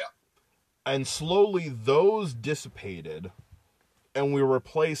 Yeah. And slowly those dissipated, and we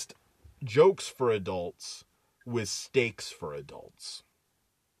replaced jokes for adults with stakes for adults.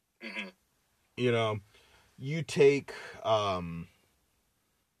 Mm-hmm. You know, you take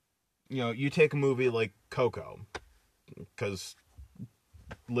you take a movie like Coco, because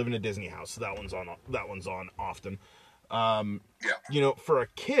live in a Disney house, so that one's on often. You know, for a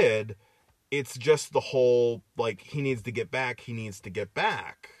kid, it's just the whole, like, he needs to get back.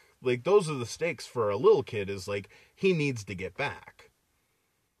 Like, those are the stakes for a little kid, is like, he needs to get back.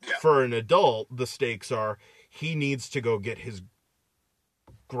 Yeah. For an adult, the stakes are, he needs to go get his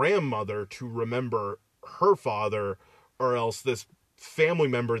grandmother to remember her father, or else this family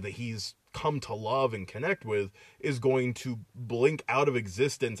member that he's come to love and connect with is going to blink out of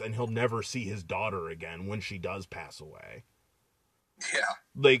existence, and he'll never see his daughter again when she does pass away. Yeah.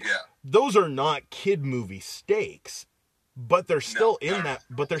 Like, those are not kid movie stakes, but they're still in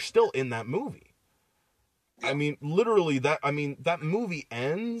that movie. Yeah. I mean, literally, that movie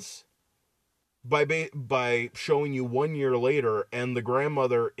ends by showing you 1 year later, and the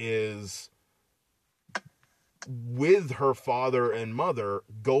grandmother is with her father and mother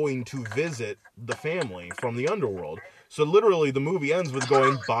going to visit the family from the underworld. So literally the movie ends with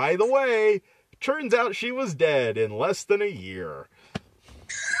going, by the way, turns out she was dead in less than a year.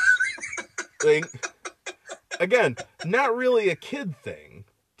 Like, again, not really a kid thing.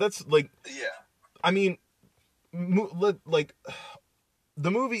 That's like, I mean, like,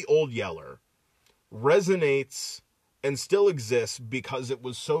 the movie Old Yeller resonates and still exists because it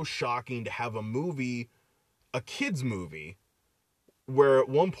was so shocking to have a kid's movie, where at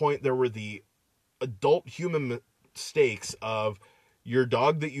one point there were the adult human stakes of, your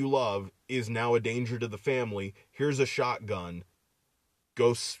dog that you love is now a danger to the family. Here's a shotgun.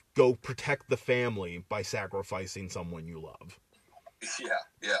 Go protect the family by sacrificing someone you love.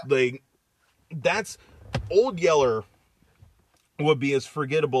 Yeah. Like, that's, Old Yeller would be as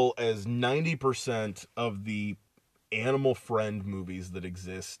forgettable as 90% of the animal friend movies that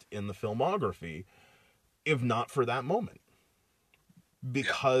exist in the filmography, if not for that moment,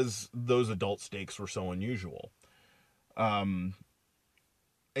 because those adult stakes were so unusual. And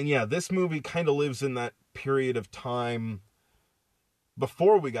yeah, this movie kind of lives in that period of time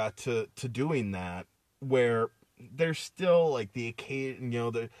before we got to doing that, where there's still, like, the occasion, you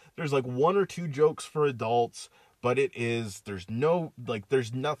know, there's like one or two jokes for adults, but there's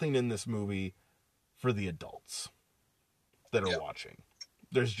nothing in this movie for the adults that are watching.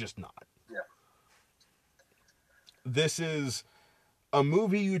 There's just not. Yeah. This is a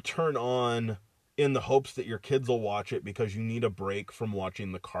movie you turn on in the hopes that your kids will watch it because you need a break from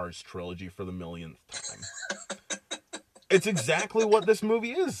watching the Cars trilogy for the millionth time. It's exactly what this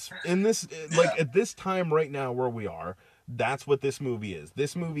movie is. In this, like, at this time right now where we are, that's what this movie is.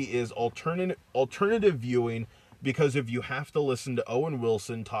 This movie is alternative viewing, because if you have to listen to Owen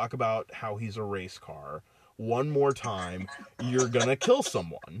Wilson talk about how he's a race car one more time, you're gonna kill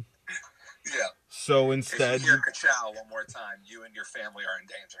someone. Yeah. So instead, if you hear ka-chow one more time, you and your family are in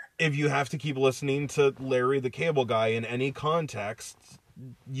danger. If you have to keep listening to Larry the Cable Guy in any context,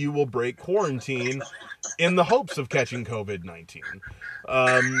 you will break quarantine in the hopes of catching COVID-19.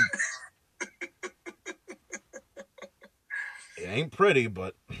 It ain't pretty,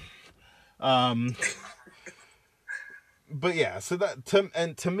 but yeah. So that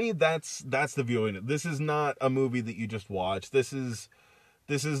to me, that's the viewing. This is not a movie that you just watch. This is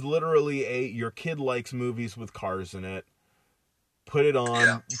literally your kid likes movies with cars in it. Put it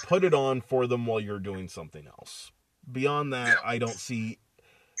on for them while you're doing something else. Beyond that, I don't see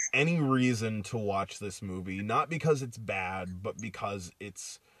any reason to watch this movie. Not because it's bad, but because it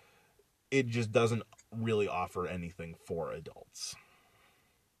just doesn't really offer anything for adults.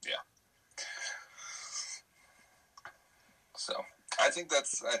 Yeah. So I think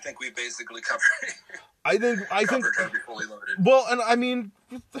we basically covered. I think Herbie Fully Loaded. Well, and I mean,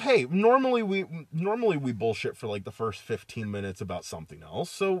 hey, normally we bullshit for like the first 15 minutes about something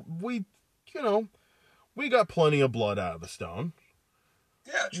else. So we got plenty of blood out of the stone.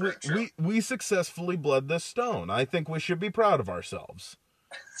 Yeah, true. We successfully bled this stone. I think we should be proud of ourselves.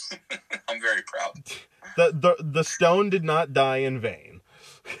 I'm very proud. The stone did not die in vain.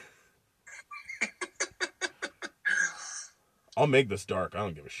 I'll make this dark. I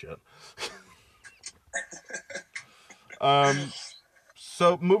don't give a shit.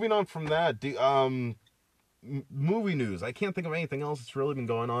 So moving on from that, movie news. I can't think of anything else that's really been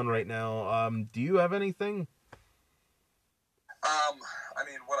going on right now. Do you have anything? I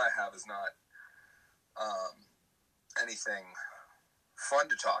mean, what I have is not anything fun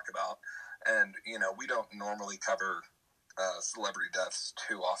to talk about, and we don't normally cover celebrity deaths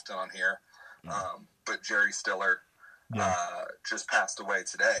too often on here. But Jerry Stiller just passed away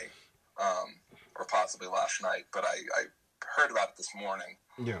today, or possibly last night. But I heard about it this morning.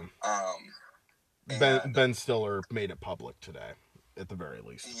 Yeah. Ben Stiller made it public today, at the very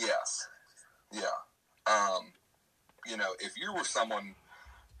least. Yes. Yeah. If you were someone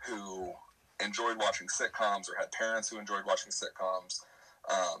who enjoyed watching sitcoms or had parents who enjoyed watching sitcoms,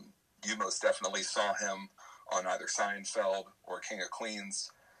 you most definitely saw him on either Seinfeld or King of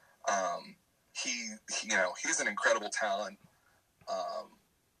Queens. He's an incredible talent, a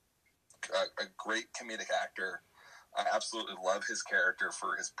great comedic actor. I absolutely love his character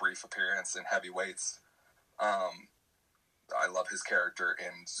for his brief appearance in Heavyweights. I love his character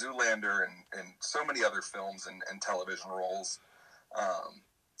in Zoolander and so many other films and television roles.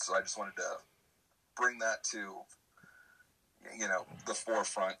 So I just wanted to bring that to, the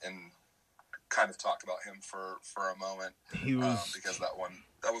forefront and kind of talk about him for a moment. Because that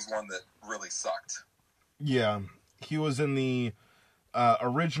was one that really sucked. Yeah. He was in the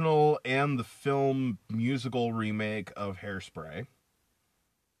original and the film musical remake of Hairspray.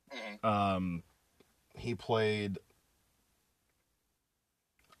 Mm-hmm. He played,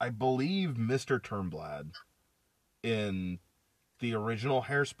 I believe, Mr. Turnblad in the original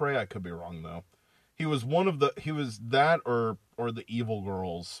Hairspray. I could be wrong though. He was that or the evil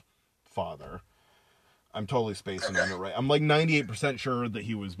girl's father. I'm totally spacing on it right. I'm like 98% sure that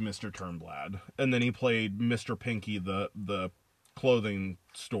he was Mr. Turnblad, and then he played Mr. Pinky, the clothing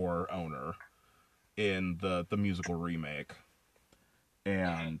store owner, in the musical remake.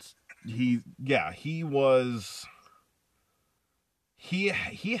 And he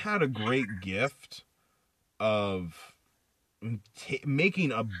had a great gift of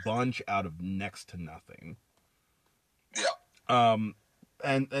making a bunch out of next to nothing. Yeah.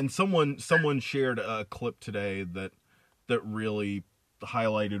 And someone shared a clip today that really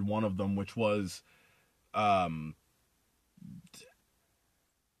highlighted one of them, which was, I'm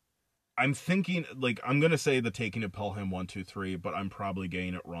thinking, like, I'm gonna say the Taking of Pelham 1, 2, 3, but I'm probably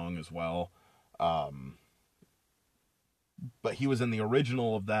getting it wrong as well. But he was in the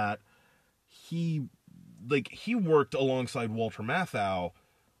original of that. He worked alongside Walter Matthau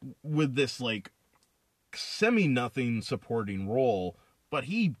with this like semi-nothing supporting role, but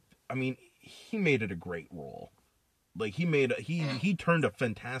he made it a great role. Like he turned a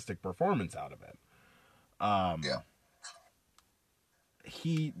fantastic performance out of it.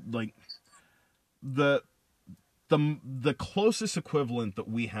 He like the closest equivalent that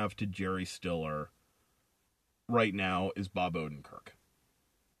we have to Jerry Stiller right now is Bob Odenkirk.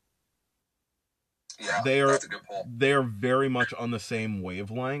 Yeah, that's a good pull. They are very much on the same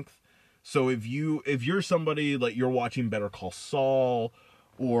wavelength. So if you're somebody like you're watching Better Call Saul,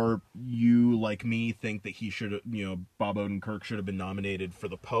 or you like me think that he should, Bob Odenkirk should have been nominated for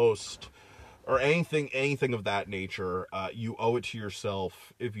The Post, or anything of that nature, you owe it to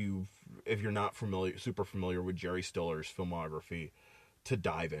yourself if you're not super familiar with Jerry Stiller's filmography, to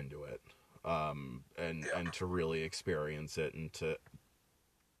dive into it, and to really experience it, and to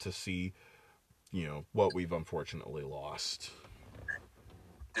see, what we've unfortunately lost.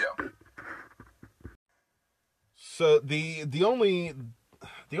 Yeah. So the only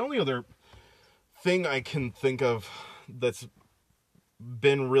other thing I can think of that's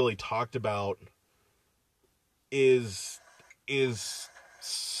been really talked about is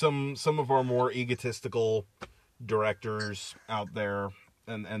some of our more egotistical directors out there,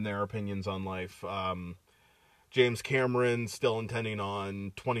 and their opinions on life. James Cameron still intending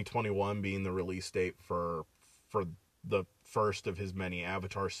on 2021 being the release date for the first of his many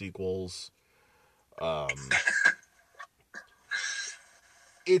Avatar sequels.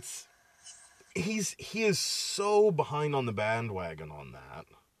 He is so behind on the bandwagon on that,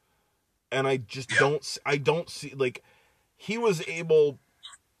 and I just don't see, like, he was able,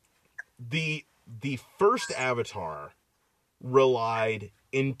 the first Avatar relied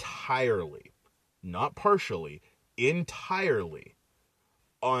entirely, not partially, entirely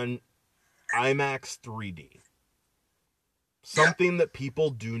on IMAX 3D. Something that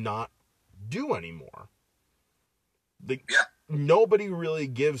people do not do anymore. Nobody really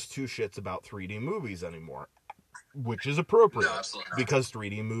gives two shits about 3D movies anymore, which is appropriate, because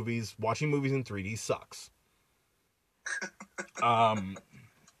 3D movies, watching movies in 3D sucks. I've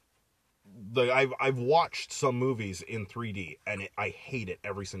watched some movies in 3D, and I hate it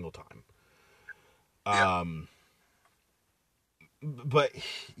every single time. But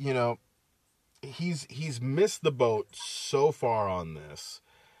he's missed the boat so far on this,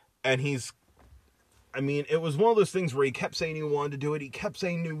 and it was one of those things where he kept saying he wanted to do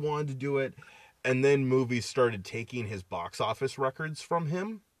it, and then movies started taking his box office records from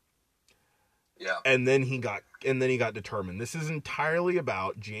him. Yeah. And then he got determined. This is entirely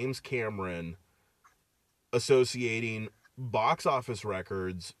about James Cameron associating box office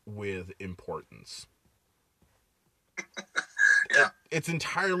records with importance. It's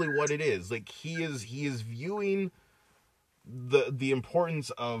entirely what it is. Like, he is viewing the importance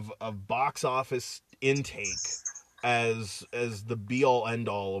of box office intake as the be all end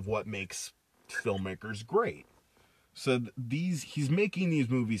all of what makes filmmakers great. So he's making these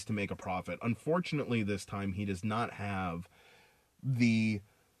movies to make a profit. Unfortunately, this time he does not have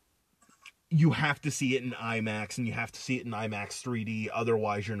you have to see it in IMAX, and you have to see it in IMAX 3D,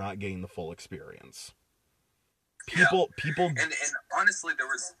 otherwise you're not getting the full experience. People and honestly, there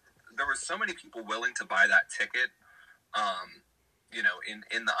was so many people willing to buy that ticket,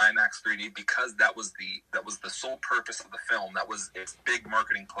 in the IMAX 3D, because that was the sole purpose of the film. That was its big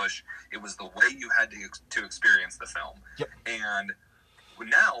marketing push. It was the way you had to experience the film. Yep. And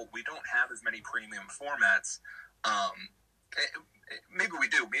now we don't have as many premium formats. Maybe we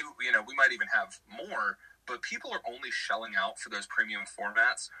do. Maybe we might even have more. But people are only shelling out for those premium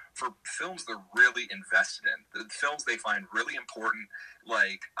formats for films they're really invested in, the films they find really important.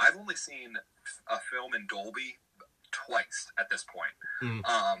 Like, I've only seen a film in Dolby twice at this point. And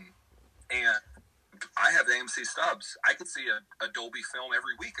I have AMC stubs. I could see a Dolby film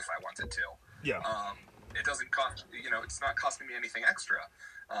every week if I wanted to. Yeah. It doesn't cost, it's not costing me anything extra.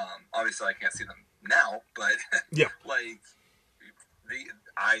 Obviously I can't see them now, but yeah.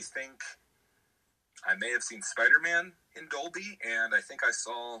 I think I may have seen Spider-Man in Dolby, and I think I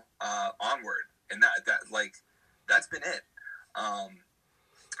saw Onward, and that's been it.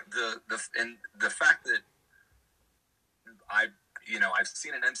 The fact that I've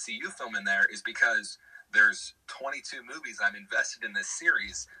seen an MCU film in there is because there's 22 movies I'm invested in this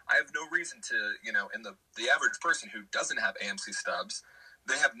series. I have no reason to, and the average person who doesn't have AMC stubs,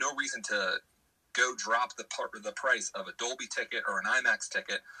 they have no reason to go drop the price of a Dolby ticket or an IMAX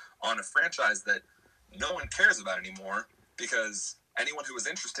ticket on a franchise that no one cares about anymore, because anyone who was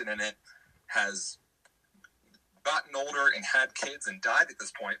interested in it has gotten older and had kids and died at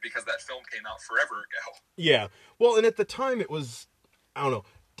this point, because that film came out forever ago. Yeah. Well, and at the time it was, I don't know,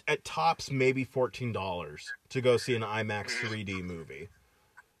 at tops maybe $14 to go see an IMAX 3D movie.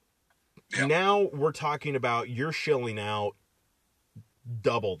 Yep. Now we're talking about you're shilling out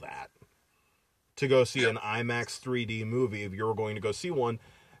double that to go see an IMAX 3D movie if you're going to go see one.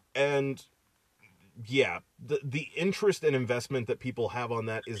 And yeah, the interest and investment that people have on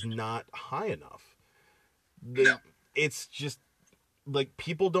that is not high enough. It's just, like,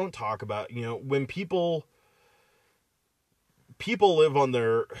 people don't talk about, when people live on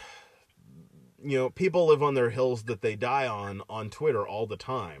you know, people live on their hills that they die on Twitter all the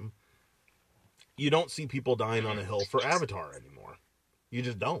time. You don't see people dying on a hill for Avatar anymore. You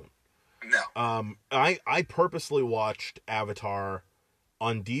just don't. No. I purposely watched Avatar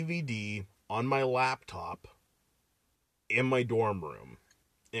on DVD on my laptop in my dorm room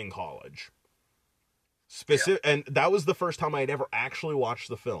in college. And that was the first time I had ever actually watched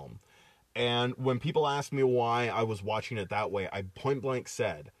the film. And when people asked me why I was watching it that way, I point blank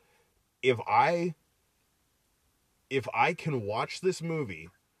said, if I can watch this movie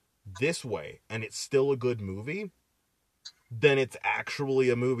this way and it's still a good movie, then it's actually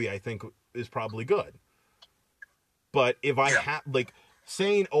a movie I think is probably good. But if I have, like,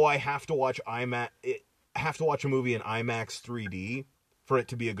 saying, oh, I have to watch a movie in IMAX 3D for it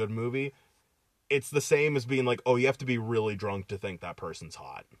to be a good movie, it's the same as being like, oh, you have to be really drunk to think that person's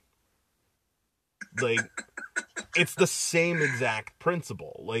hot. Like, it's the same exact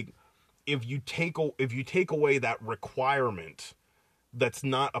principle. Like, if you take away that requirement that's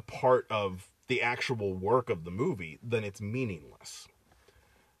not a part of the actual work of the movie, then it's meaningless.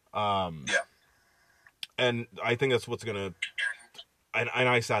 And I think that's what's gonna. And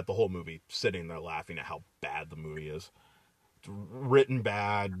I sat the whole movie sitting there laughing at how bad the movie is. Written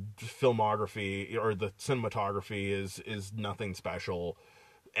bad, filmography or the cinematography is nothing special.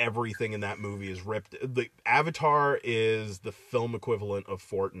 Everything in that movie is ripped. The Avatar is the film equivalent of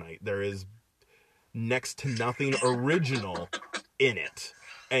Fortnite. There is next to nothing original in it,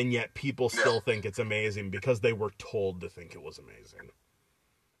 and yet people still think it's amazing because they were told to think it was amazing.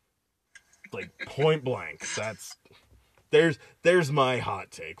 Like, point blank. There's my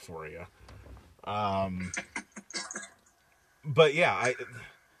hot take for you. But yeah,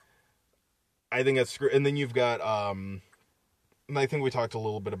 I think that's screwed. And then you've got and I think we talked a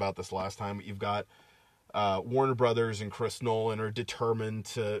little bit about this last time. But you've got Warner Brothers and Chris Nolan are determined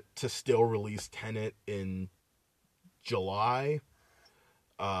to still release Tenet in July.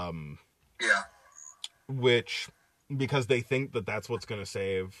 Which, because they think that that's what's going to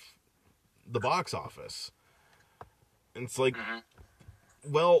save the box office. And it's like,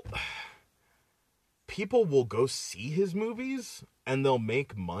 well, people will go see his movies and they'll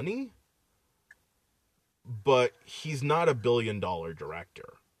make money, but he's not a $1 billion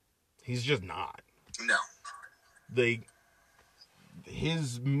director. He's just not. No.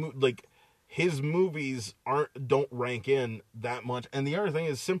 His movies don't rank in that much. And the other thing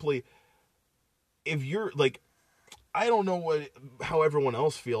is simply, if you're like, I don't know how everyone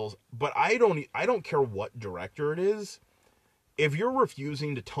else feels, but I don't care what director it is. If you're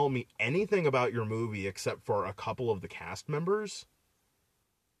refusing to tell me anything about your movie except for a couple of the cast members,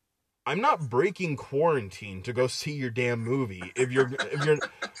 I'm not breaking quarantine to go see your damn movie. If you're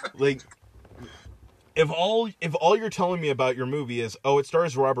like, if all you're telling me about your movie is, oh, it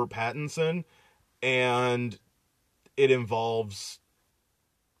stars Robert Pattinson and it involves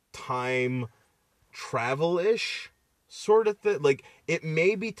time travel-ish sort of thing. Like, it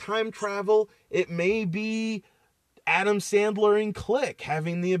may be time travel, it may be Adam Sandler in Click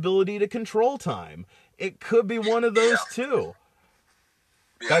having the ability to control time. It could be one of those two.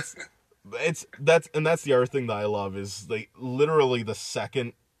 Yeah. That's the other thing that I love is, like, literally the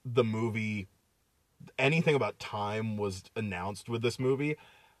second the movie, anything about time was announced with this movie,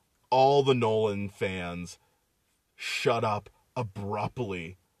 all the Nolan fans shut up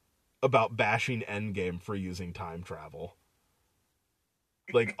abruptly about bashing Endgame for using time travel.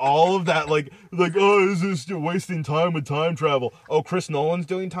 Like, all of that, like, oh, is this wasting time with time travel? Oh, Chris Nolan's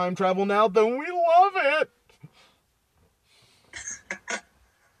doing time travel now? Then we love it!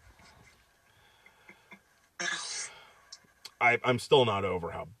 I'm still not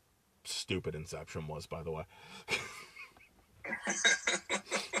over how stupid Inception was, by the way.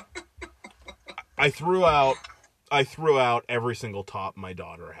 I threw out every single top my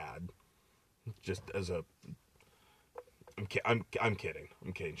daughter had, just as a. I'm kidding.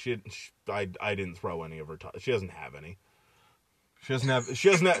 I didn't throw any of her top. She doesn't have any. She doesn't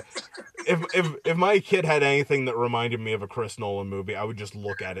have. If my kid had anything that reminded me of a Chris Nolan movie, I would just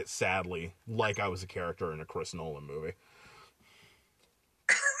look at it sadly, like I was a character in a Chris Nolan movie.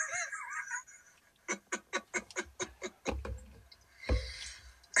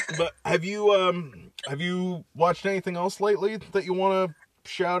 But have you watched anything else lately that you want to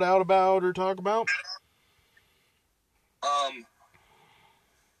shout out about or talk about?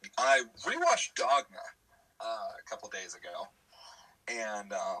 I rewatched Dogma a couple days ago,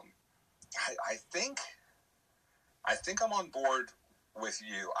 and I think I'm on board with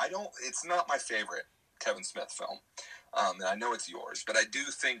you. It's not my favorite Kevin Smith film, and I know it's yours, but I do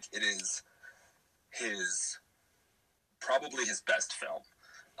think it is probably his best film.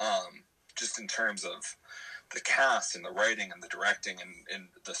 just in terms of the cast and the writing and the directing and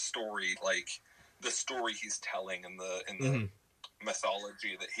the story, like the story he's telling and the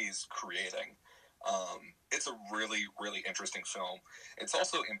mythology that he's creating. It's a really, really interesting film. It's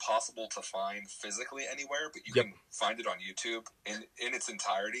also impossible to find physically anywhere, but you can find it on YouTube in its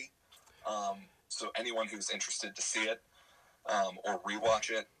entirety. So anyone who's interested to see it or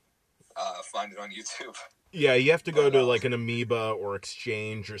rewatch it, find it on YouTube. Yeah, you have to go to like an Amoeba or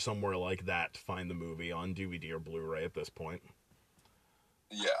Exchange or somewhere like that to find the movie on DVD or Blu-ray at this point.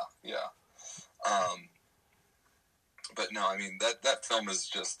 Yeah. But no, I mean, that film is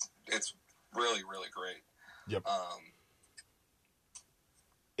just, it's really, really great. Yep.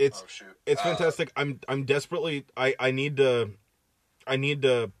 It's fantastic. I'm desperately, I need to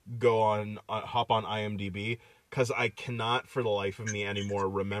go on, hop on IMDb, because I cannot for the life of me anymore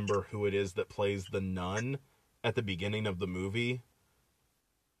remember who it is that plays the nun at the beginning of the movie,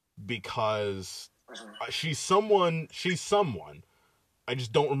 because she's someone, I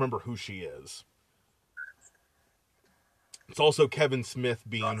just don't remember who she is. It's also Kevin Smith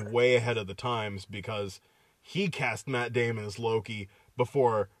being way ahead of the times, because he cast Matt Damon as Loki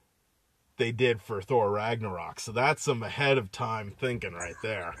before they did for Thor Ragnarok. So that's some ahead of time thinking right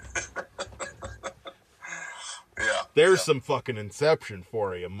there. Yeah. There's some fucking Inception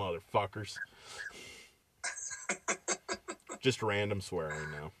for you, motherfuckers. Just random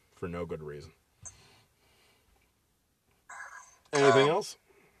swearing now, for no good reason. Anything else?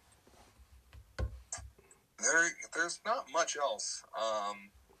 There's not much else. I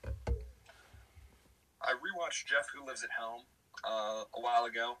rewatched Jeff Who Lives at Home a while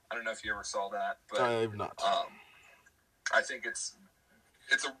ago. I don't know if you ever saw that, but I've not. I think it's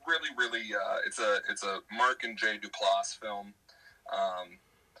a really, really it's a Mark and Jay Duplass film.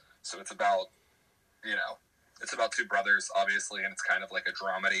 So it's about two brothers, obviously, and it's kind of like a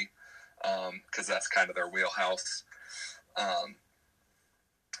dramedy, because that's kind of their wheelhouse.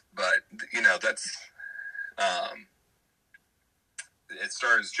 But that's it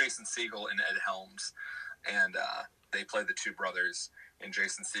stars Jason Segel and Ed Helms, and they play the two brothers. And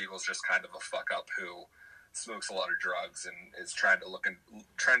Jason Segel's just kind of a fuck up who smokes a lot of drugs and is trying to look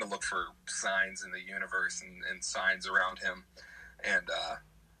for signs in the universe and signs around him, and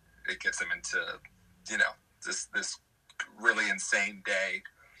it gets him into this really insane day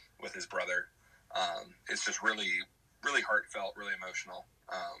with his brother. It's just really, really heartfelt, really emotional.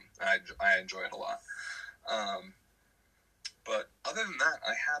 I enjoy it a lot. But other than that,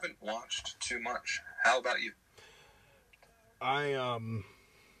 I haven't watched too much. How about you?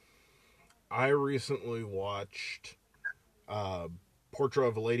 I recently watched Portrait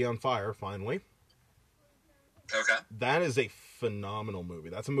of a Lady on Fire, finally. Okay. That is a phenomenal movie.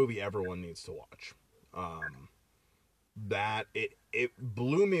 That's a movie everyone needs to watch. That it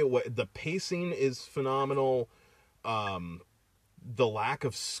blew me away. The pacing is phenomenal. The lack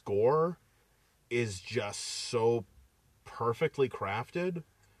of score is just so perfectly crafted.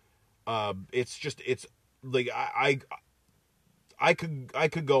 It's like I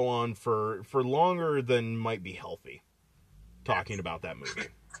could go on for longer than might be healthy talking about that movie.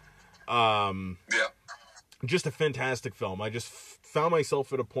 Yeah. Just a fantastic film. I just found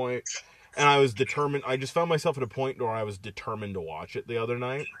myself at a point, and I just found myself at a point where I was determined to watch it the other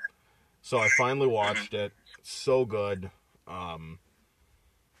night. So I finally watched it. So good.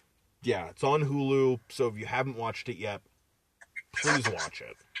 Yeah, it's on Hulu, so if you haven't watched it yet, please watch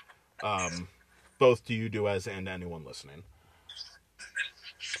it. Both to you, Duez, and anyone listening.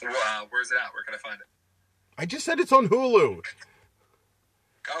 Where's it at? Where can I find it? I just said it's on Hulu.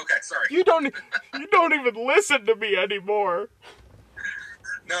 Okay, sorry. You don't even listen to me anymore.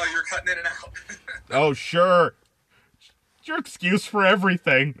 No, you're cutting in and out. Oh, sure. It's your excuse for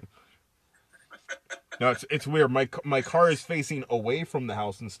everything. No, it's weird. My car is facing away from the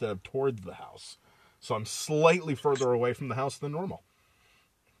house instead of towards the house. So I'm slightly further away from the house than normal.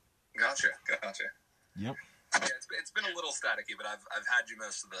 Gotcha. Yep. Yeah, it's been a little staticky, but I've had you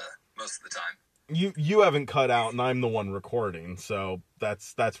most of the time. You haven't cut out, and I'm the one recording, so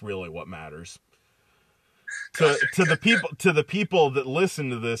that's really what matters. To the people that listen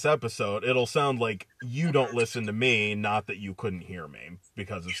to this episode, it'll sound like you don't listen to me, not that you couldn't hear me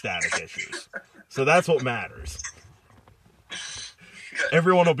because of static issues. So that's what matters. Good.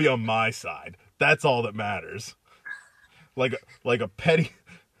 Everyone will be on my side. That's all that matters. Like a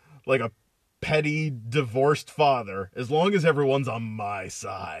petty divorced father, as long as everyone's on my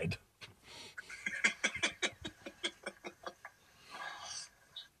side.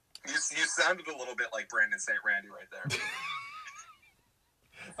 You sounded a little bit like Brandon St. Randy right there.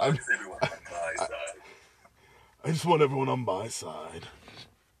 Everyone on my side. I just want everyone on my side.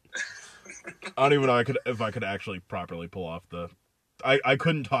 I don't even know if I could actually properly pull off the... I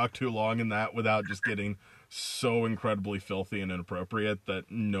couldn't talk too long in that without just getting so incredibly filthy and inappropriate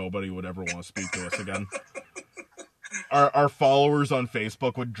that nobody would ever want to speak to us again. Our followers on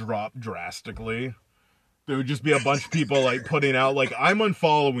Facebook would drop drastically. There would just be a bunch of people like putting out like, I'm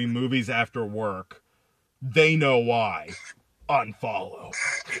unfollowing movies after work. They know why. Unfollow.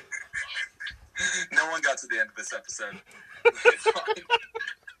 No one got to the end of this episode. It's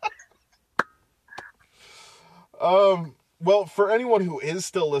fine. Well, for anyone who is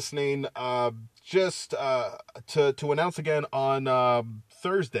still listening, just to announce again, on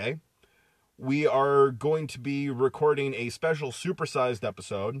Thursday, we are going to be recording a special supersized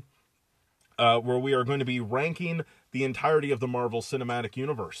episode where we are going to be ranking the entirety of the Marvel Cinematic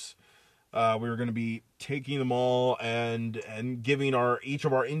Universe. We're going to be taking them all and giving each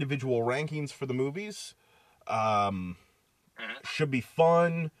of our individual rankings for the movies. Should be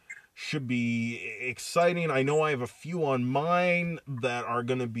fun. Should be exciting. I know I have a few on mine that are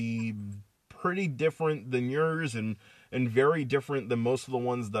going to be pretty different than yours and very different than most of the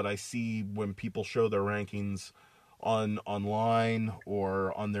ones that I see when people show their rankings online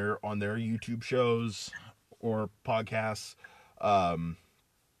or on their YouTube shows or podcasts. So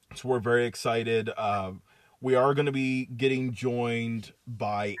we're very excited. We are going to be getting joined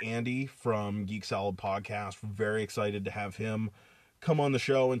by Andy from Geek Salad Podcast. We're very excited to have him come on the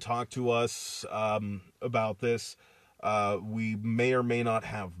show and talk to us about this. We may or may not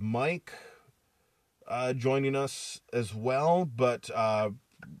have Mike joining us as well, but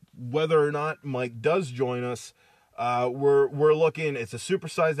whether or not Mike does join us, we're looking. It's a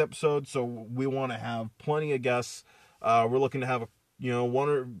supersized episode, so we want to have plenty of guests. We're looking to have at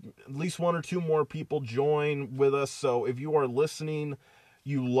least one or two more people join with us. So if you are listening,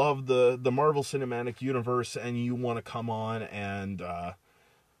 you love the Marvel Cinematic Universe, and you want to come on and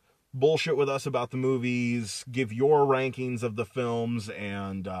bullshit with us about the movies, give your rankings of the films,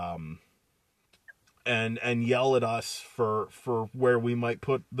 and yell at us for where we might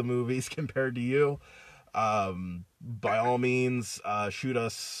put the movies compared to you, by all means, shoot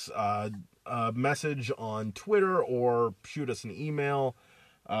us a message on Twitter or shoot us an email.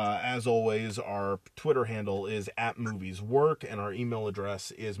 As always, our Twitter handle is @movieswork, and our email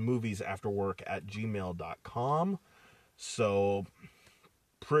address is moviesafterwork@gmail.com. So,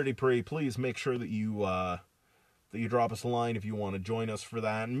 pretty please make sure that you drop us a line if you want to join us for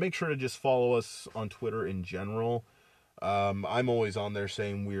that, and make sure to just follow us on Twitter in general. I'm always on there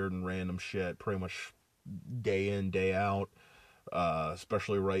saying weird and random shit, pretty much day in, day out,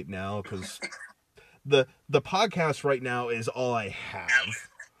 especially right now, because the podcast right now is all I have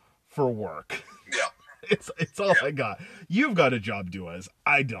for work. Yeah. It's all I got. You've got a job, Duaz.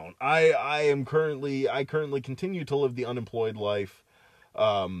 I don't. I currently continue to live the unemployed life.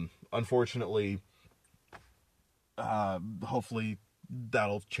 Unfortunately, hopefully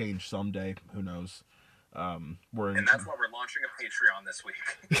that'll change someday. Who knows? And that's why we're launching a Patreon this week.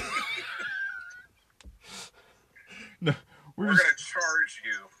 No, we're going to charge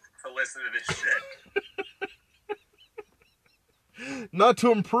you to listen to this shit. Not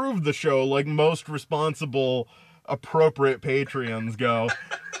to improve the show like most responsible, appropriate Patreons go.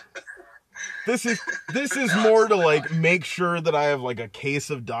 This is more to like make sure that I have like a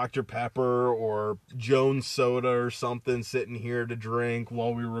case of Dr. Pepper or Jones soda or something sitting here to drink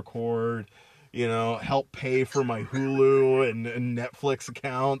while we record. Help pay for my Hulu and Netflix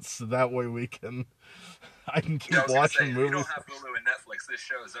accounts, so that way I can keep watching movies. If you don't have Hulu and Netflix, this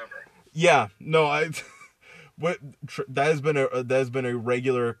show is over. Yeah, no, that has been a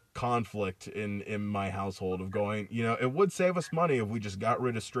regular conflict in my household of going, it would save us money if we just got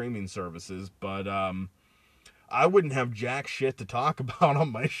rid of streaming services, but I wouldn't have jack shit to talk about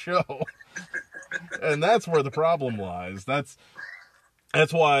on my show. And that's where the problem lies. That's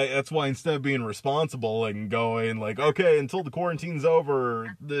why instead of being responsible and going like, okay, until the quarantine's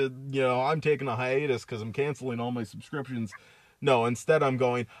over, I'm taking a hiatus because I'm canceling all my subscriptions. No, instead I'm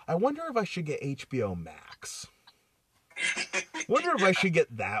going, I wonder if I should get HBO Max. Wonder if I should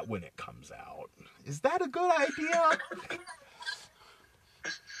get that when it comes out. Is that a good idea?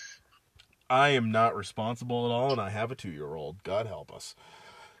 I am not responsible at all, and I have a 2-year-old. God help us.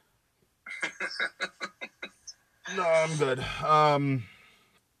 No, I'm good.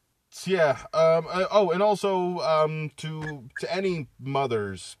 So yeah. And also to any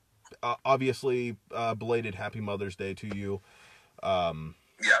mothers, obviously, belated Happy Mother's Day to you.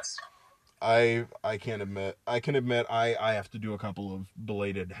 Yes. I can admit I have to do a couple of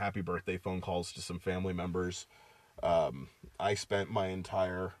belated happy birthday phone calls to some family members. I spent my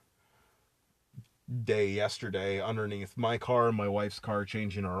entire day yesterday underneath my car and my wife's car,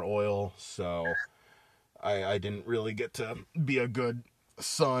 changing our oil, so I didn't really get to be a good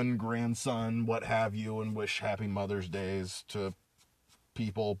son, grandson, what have you, and wish happy Mother's Days to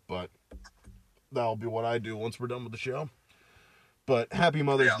people, but that'll be what I do once we're done with the show. But happy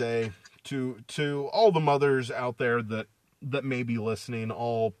Mother's Day to all the mothers out there that may be listening,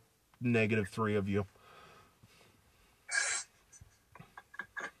 all -3 of you.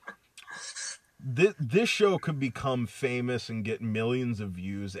 This show could become famous and get millions of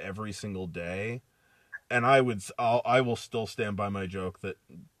views every single day, and I will still stand by my joke that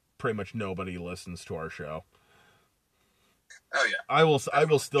pretty much nobody listens to our show. Oh yeah. I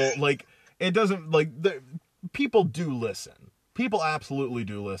will still, like, it doesn't, like, people do listen. People absolutely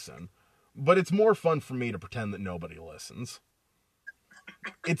do listen. But it's more fun for me to pretend that nobody listens.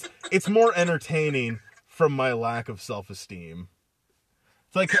 It's more entertaining from my lack of self-esteem.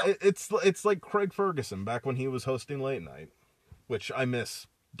 It's like it's like Craig Ferguson back when he was hosting Late Night, which I miss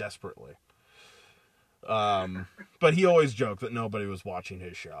desperately. But he always joked that nobody was watching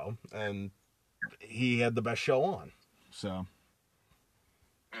his show, and he had the best show on. So.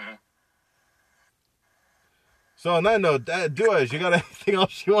 Mm-hmm. So on that note, Duaz, you got anything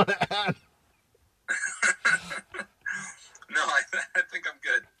else you want to add? No, I think I'm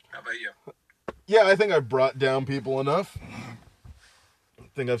good. How about you? Yeah, I think I've brought down people enough. I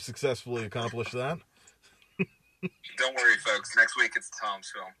think I've successfully accomplished that. Don't worry, folks. Next week it's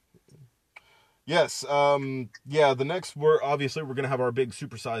Tom's film. Yes, yeah, we're going to have our big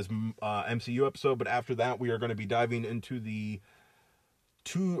supersized MCU episode, but after that we are going to be diving into the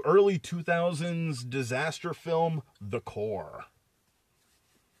early 2000s disaster film, The Core.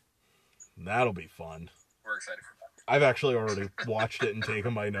 That'll be fun. We're excited for that. I've actually already watched it and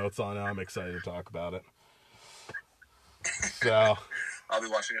taken my notes on it. I'm excited to talk about it. So I'll be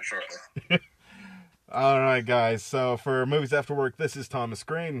watching it shortly. All right, guys. So for Movies After Work, this is Thomas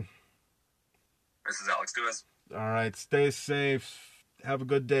Green. This is Alex Duez. All right, stay safe. Have a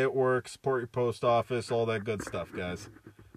good day at work. Support your post office. All that good stuff, guys.